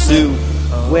 That's the soup.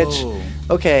 Which...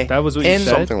 Okay, that was what you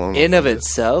said? In of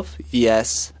itself,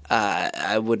 yes.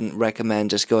 I wouldn't recommend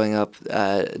just going up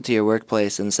to your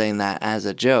workplace and saying that as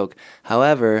a joke.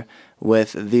 However,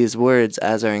 with these words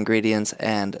as our ingredients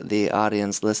and the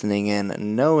audience listening in,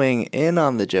 knowing in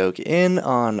on the joke, in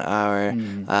on our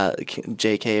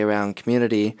JK around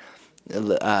community,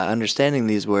 understanding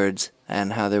these words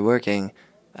and how they're working,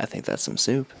 I think that's some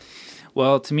soup.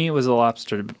 Well, to me, it was a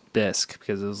lobster bisque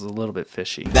because it was a little bit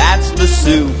fishy. That's the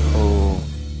soup. Oh.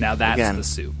 Now that's the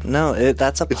soup. No,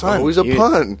 that's a pun. It's always a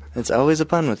pun. It's always a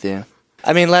pun with you.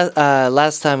 I mean,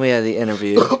 last time we had the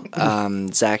interview,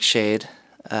 S.H.E.I.L.D,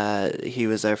 he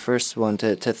was our first one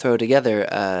to throw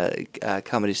together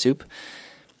Comedy Soup.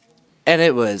 And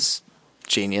it was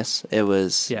genius. It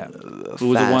was It was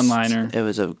a one-liner. It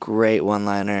was a great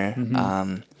one-liner.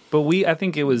 Mm-hmm. But I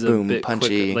think it was a bit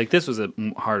punchy. quicker. Like, this was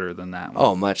harder than that one.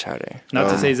 Oh, much harder. Not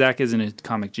to say Zach isn't a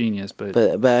comic genius, but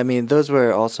I mean, those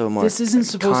were also more. This isn't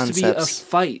supposed concepts. to be a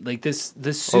fight. Like the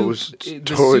soup.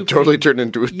 Totally turned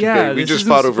into a debate. We just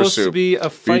fought over soup. To be a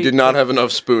fight. We did not have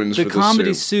enough spoons for the soup. The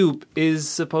comedy soup is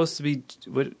supposed to be.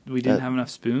 What, we didn't have enough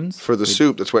spoons for the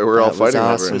soup. That's why we're all fighting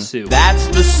over it. The soup. That's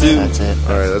the soup. That's it.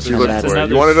 All right, that's what you're looking for.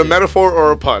 You wanted a metaphor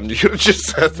or a pun? You should have just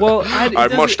said. Well, I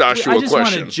mustache you a question. I just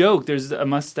want a joke. There's a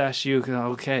mustache you.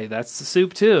 Okay, that's the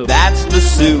soup too. That's the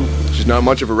soup. She's not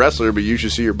much of a wrestler, but you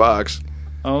should see your box.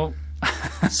 Oh.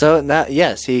 So now,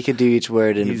 yes, he could do each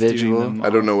word individual. I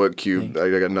don't know what cube.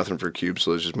 I got nothing for cubes,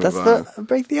 so let's just move on. That's the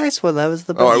break the ice one. That was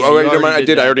the. Never mind. I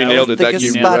did. I already nailed it. That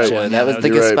was the gazpacho. That was the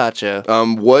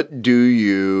gazpacho. What do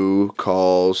you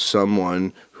call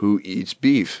someone who eats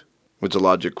beef? It's a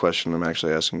logic question. I'm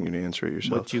actually asking you to answer it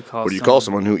yourself. What do you call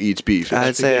someone who eats beef?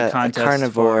 I'd say a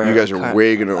carnivore. You guys are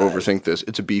way going to overthink this.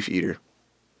 It's a beef eater.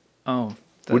 Oh.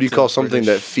 What do you call something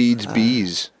that feeds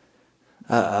bees?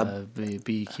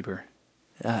 Beekeeper.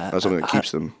 That's something that keeps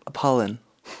them. Pollen.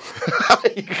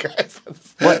 You guys.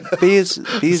 What? Bees?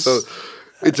 So,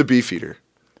 it's a beef eater.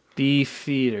 Beef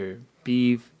eater.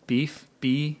 Beef.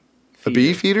 A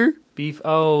beef eater? Beef.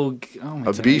 Oh my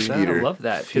God. A beef eater. I love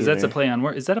that because that's a play on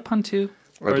word. Is that a pun too?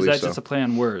 Or is that just a play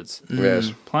on words?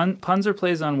 Yes. Puns are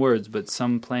plays on words, but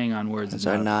some playing on words is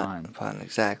not a pun.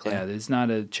 Exactly. Yeah, it's not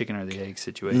a chicken or the egg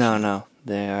situation. No.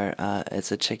 They are.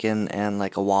 It's a chicken and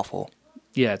like a waffle.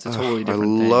 Yeah, it's a totally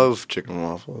different thing. I love chicken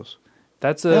waffles.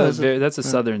 That's a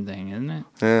southern thing, isn't it?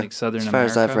 Yeah. Like Southern America.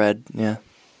 As far as I've read, yeah.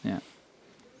 Yeah.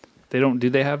 They don't. Do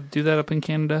they do that up in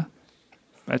Canada?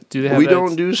 Do they have we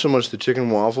don't do so much the chicken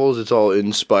waffles. It's all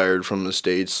inspired from the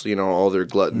States. You know, all their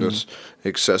gluttonous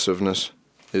excessiveness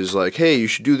is like, hey, you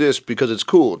should do this because it's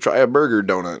cool. Try a burger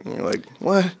donut. And you're like,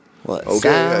 what? Well,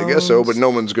 okay, I guess so. But no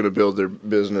one's going to build their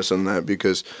business on that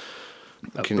because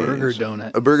a burger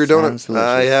donut. A burger donut.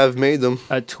 I have made them.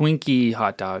 A Twinkie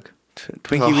hot dog.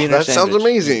 Twinkie wiener that sounds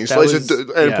amazing. Slice it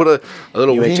and put a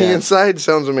little weenie inside.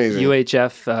 Sounds amazing.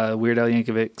 UHF, Weird Al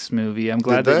Yankovic's movie. I'm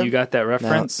glad that you got that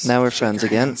reference. Now we're friends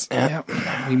again. Yeah.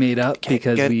 We made up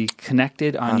because we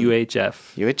connected on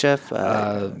UHF.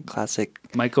 UHF, classic.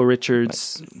 Michael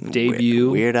Richards' debut.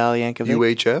 Weird Al Yankovic.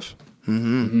 UHF?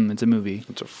 Mm-hmm. It's a movie.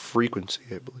 It's a frequency,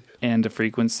 I believe. And a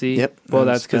frequency? Yep. Well,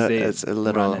 that's because it's a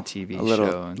little, run a TV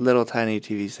show. Little tiny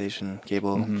TV station,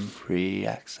 cable, free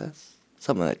access.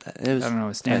 Something like that. I don't know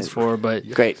what it stands for, but...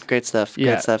 Great stuff.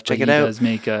 Yeah, great stuff. Check it out. He does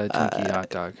make a Twinkie hot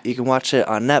dog. You can watch it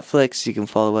on Netflix. You can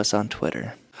follow us on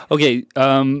Twitter. Okay,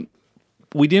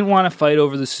 we didn't want to fight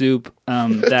over the soup.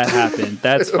 That happened.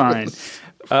 That's fine.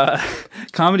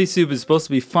 Comedy Soup is supposed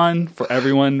to be fun for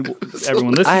everyone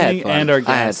listening and our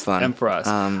guests and for us.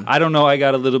 I don't know. I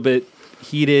got a little bit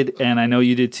heated, and I know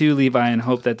you did too, Levi, and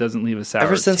hope that doesn't leave a sour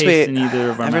taste in either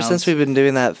of our mouths. Ever since we've been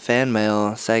doing that fan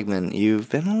mail segment, you've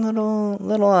been a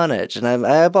little on edge, and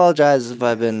I apologize if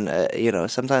I've been,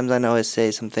 sometimes I know I say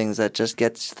some things that just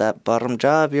gets that bottom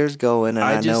jaw of yours going, and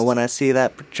I know when I see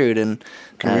that protruding,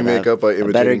 can we make up by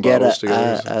imitating better get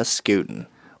together? a scooting.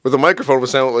 With a microphone,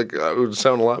 it would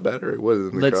sound a lot better.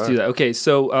 Let's do that. Okay,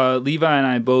 so Levi and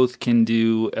I both can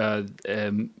do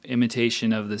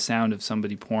imitation of the sound of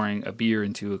somebody pouring a beer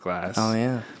into a glass. Oh,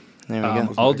 yeah. There we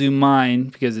go. I'll do mine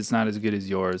because it's not as good as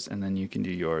yours, and then you can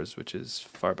do yours, which is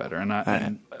far better.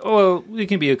 It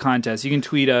can be a contest. You can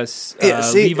tweet us.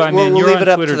 Levi Mann, you're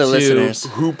on Twitter too. Listeners.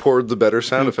 Who poured the better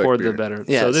sound effect? The better?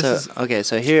 Yeah.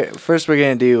 So here first we're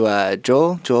gonna do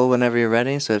Joel. Joel, whenever you're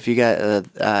ready. So if you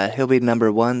got, he'll be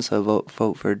number 1. So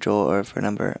vote for Joel or for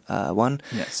number 1.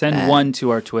 Yeah. Send 1 to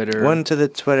our Twitter. 1 to the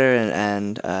Twitter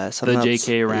and something the else.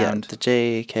 JK round. Yeah, the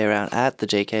JK round at the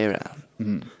JK round.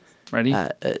 Mm-hmm. Ready?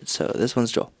 So this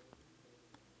one's Joel.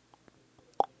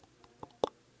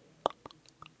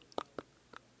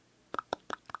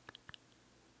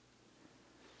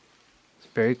 It's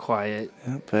very quiet.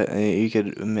 Yeah, but you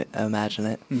could imagine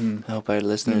it. Mm-hmm. I hope our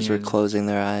listeners were closing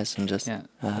their eyes and just... Yeah,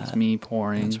 it's me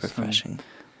pouring. It's refreshing.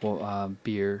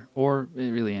 Beer, or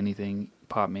really anything,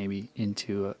 pop maybe,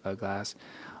 into a glass.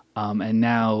 And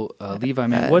now, Levi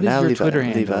Mann, what is your Twitter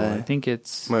handle? Levi. I think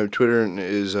it's... My Twitter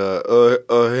is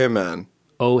hey man.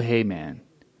 Oh hey man.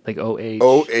 Like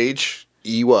O-H...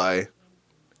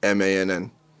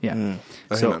 OHEYMANN. Yeah.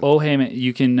 So, oh hey man,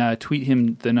 you can tweet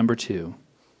him the number 2.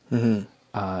 Mm-hmm.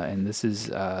 And this is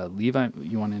Levi.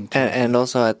 You want to and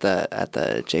also at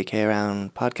the JK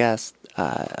Around podcast,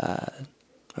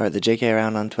 or the JK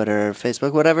Around on Twitter,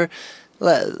 Facebook, whatever.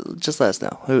 Just let us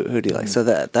know who do you like. So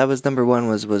that was number 1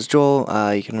 was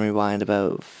Joel. You can rewind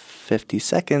about 50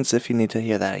 seconds if you need to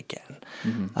hear that again.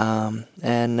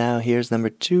 And now here's number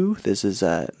 2. This is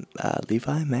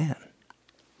Levi Mann.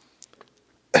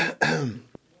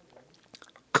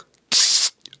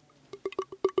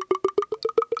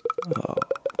 Oh.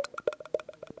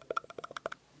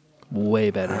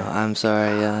 Way better. I'm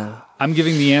sorry. I'm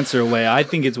giving the answer away. I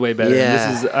think it's way better.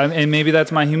 Yeah. This is, and maybe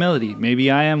that's my humility.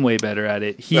 Maybe I am way better at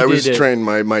it. I was trained.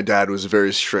 My dad was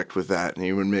very strict with that, and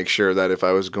he would make sure that if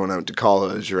I was going out to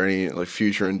college or any like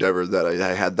future endeavor, that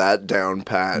I had that down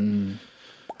pat.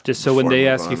 Just so when they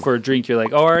ask you for a drink, you're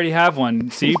like, "Oh, I already have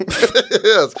one." See?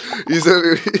 Yes, he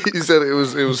said it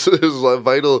was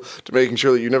vital to making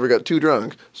sure that you never got too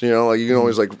drunk. So like you can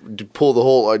always like pull the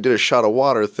whole. I did a shot of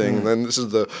water thing, and then this is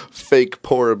the fake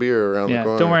pour of beer around the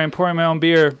corner. Don't worry, I'm pouring my own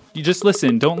beer. You just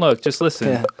listen. Don't look. Just listen.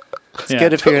 Yeah. It's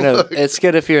good if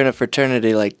you're in a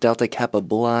fraternity like Delta Kappa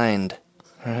Blind,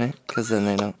 right? Because then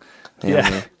they don't. They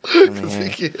really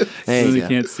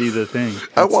can't see the thing.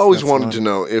 I've always wanted to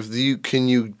know can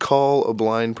you call a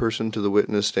blind person to the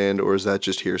witness stand, or is that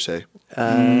just hearsay?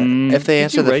 If they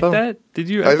answer the phone. That? Did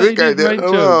you? I think I did.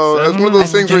 Oh, that's one of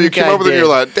those things where you come up with it and you're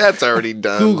like, that's already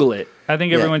done. Google it. I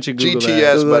think everyone should Google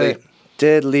GTS, that. buddy.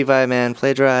 Did Levi Mann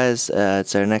plagiarize?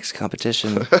 It's our next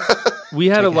competition. We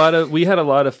had a lot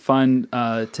of fun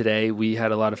today. We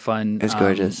had a lot of fun. It's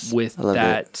gorgeous with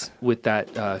that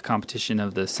competition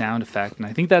of the sound effect, and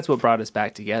I think that's what brought us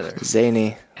back together.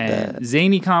 Zany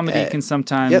comedy can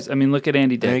sometimes. Yep. I mean, look at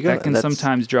Andy Dick. That can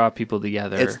sometimes draw people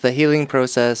together. It's the healing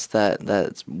process.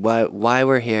 That's why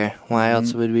we're here. Why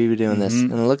else would we be doing this?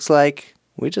 And it looks like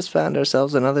we just found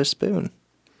ourselves another spoon.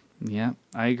 Yeah,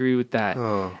 I agree with that.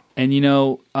 Oh. And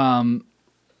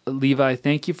Levi,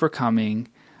 thank you for coming.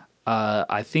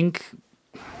 I think,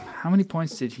 how many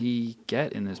points did he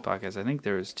get in this podcast? I think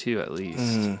there was 2 at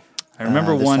least. I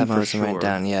remember one for sure. Right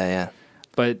down. Yeah.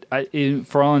 But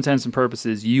for all intents and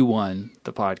purposes, you won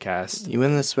the podcast. You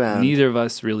win this round. Neither of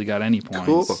us really got any points.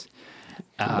 Cool.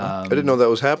 I didn't know that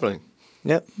was happening.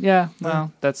 Yep. Yeah.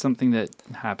 Well, that's something that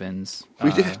happens.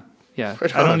 We did. Yeah.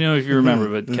 Right I don't know if you remember,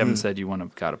 but Kevin said you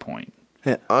got a point.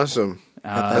 Yeah. Awesome.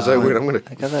 As I win, I'm going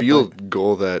to field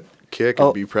goal that kick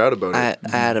and be proud about it.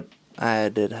 I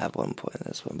did have 1 point in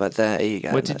this one, but you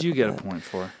got. What did you get a point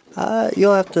for?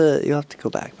 You'll have to go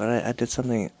back, but I did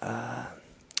something. I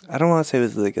don't want to say it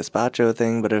was the gazpacho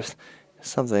thing, but it was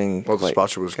something. Well, the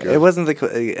gazpacho was good. It wasn't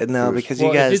because you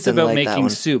guys. If it's didn't about like making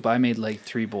soup, I made like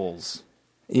 3 bowls.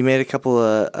 You made a couple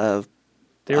of.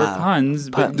 They were puns,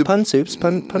 but pun soups,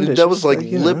 pun dishes. That was like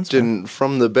Lipton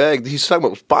from the bag. He's talking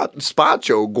about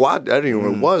gazpacho, I don't even know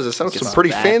what it was. It sounds some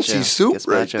pretty fancy soup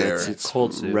right there. It's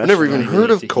cold soup. I never even heard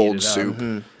of cold soup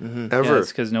ever. Yeah, it's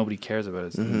because nobody cares about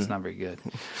it. It's not very good.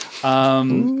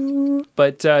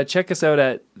 But check us out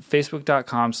at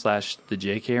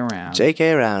facebook.com/thejkaround.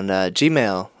 JK Around,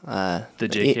 Gmail. The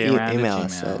JK Around email at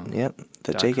us Gmail. Yep.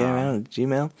 The JK Around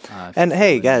Gmail. And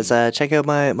hey guys, check out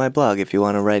my blog if you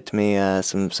want to write to me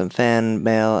some fan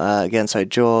mail. Again, sorry,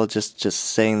 Joel, just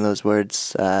saying those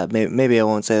words. Maybe I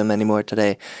won't say them anymore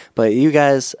today. But you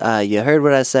guys, you heard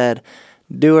what I said.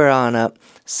 Do her on up.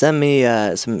 Send me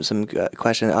some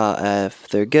questions. If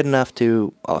they're good enough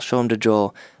I'll show them to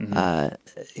Joel. But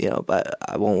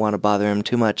I won't want to bother him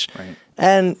too much. Right.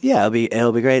 And yeah,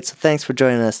 it'll be great. So thanks for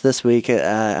joining us this week.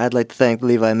 I'd like to thank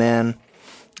Levi Mann.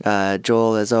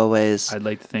 Joel, as always. I'd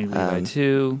like to thank Levi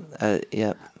too.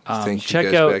 Yep.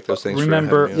 Check out.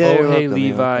 Remember, Hey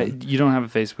Levi. You don't have a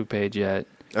Facebook page yet.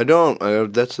 I don't.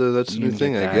 That's a new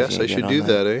thing. I guess I should do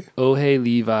that. Eh? Oh Hey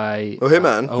Levi. Oh Hey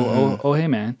Man. Oh Hey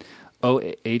Man.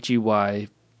 OHEY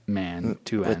Man.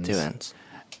 2 N's. With 2 N's.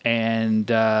 And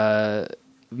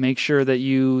make sure that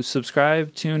you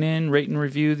subscribe, tune in, rate and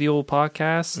review the old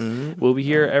podcast. We'll be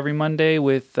here every Monday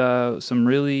with some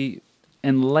really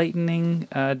enlightening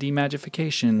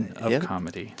demagification of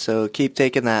comedy. So keep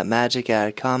taking that magic out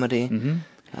of comedy.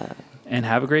 And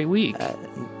have a great week.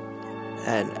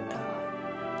 And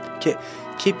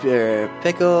keep your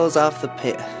pickles off the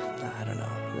I don't know.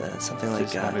 Something like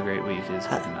Just have a great week is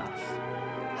good enough.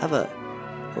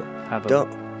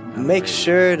 Make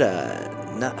sure to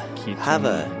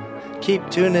keep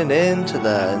tuning in to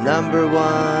the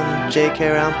 #1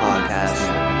 JK Around podcast.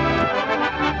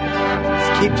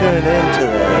 Keep tuning in to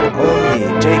the only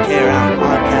JK Around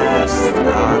podcast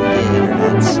on the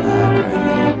internet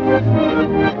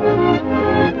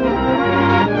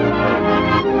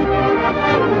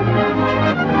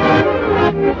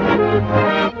currently.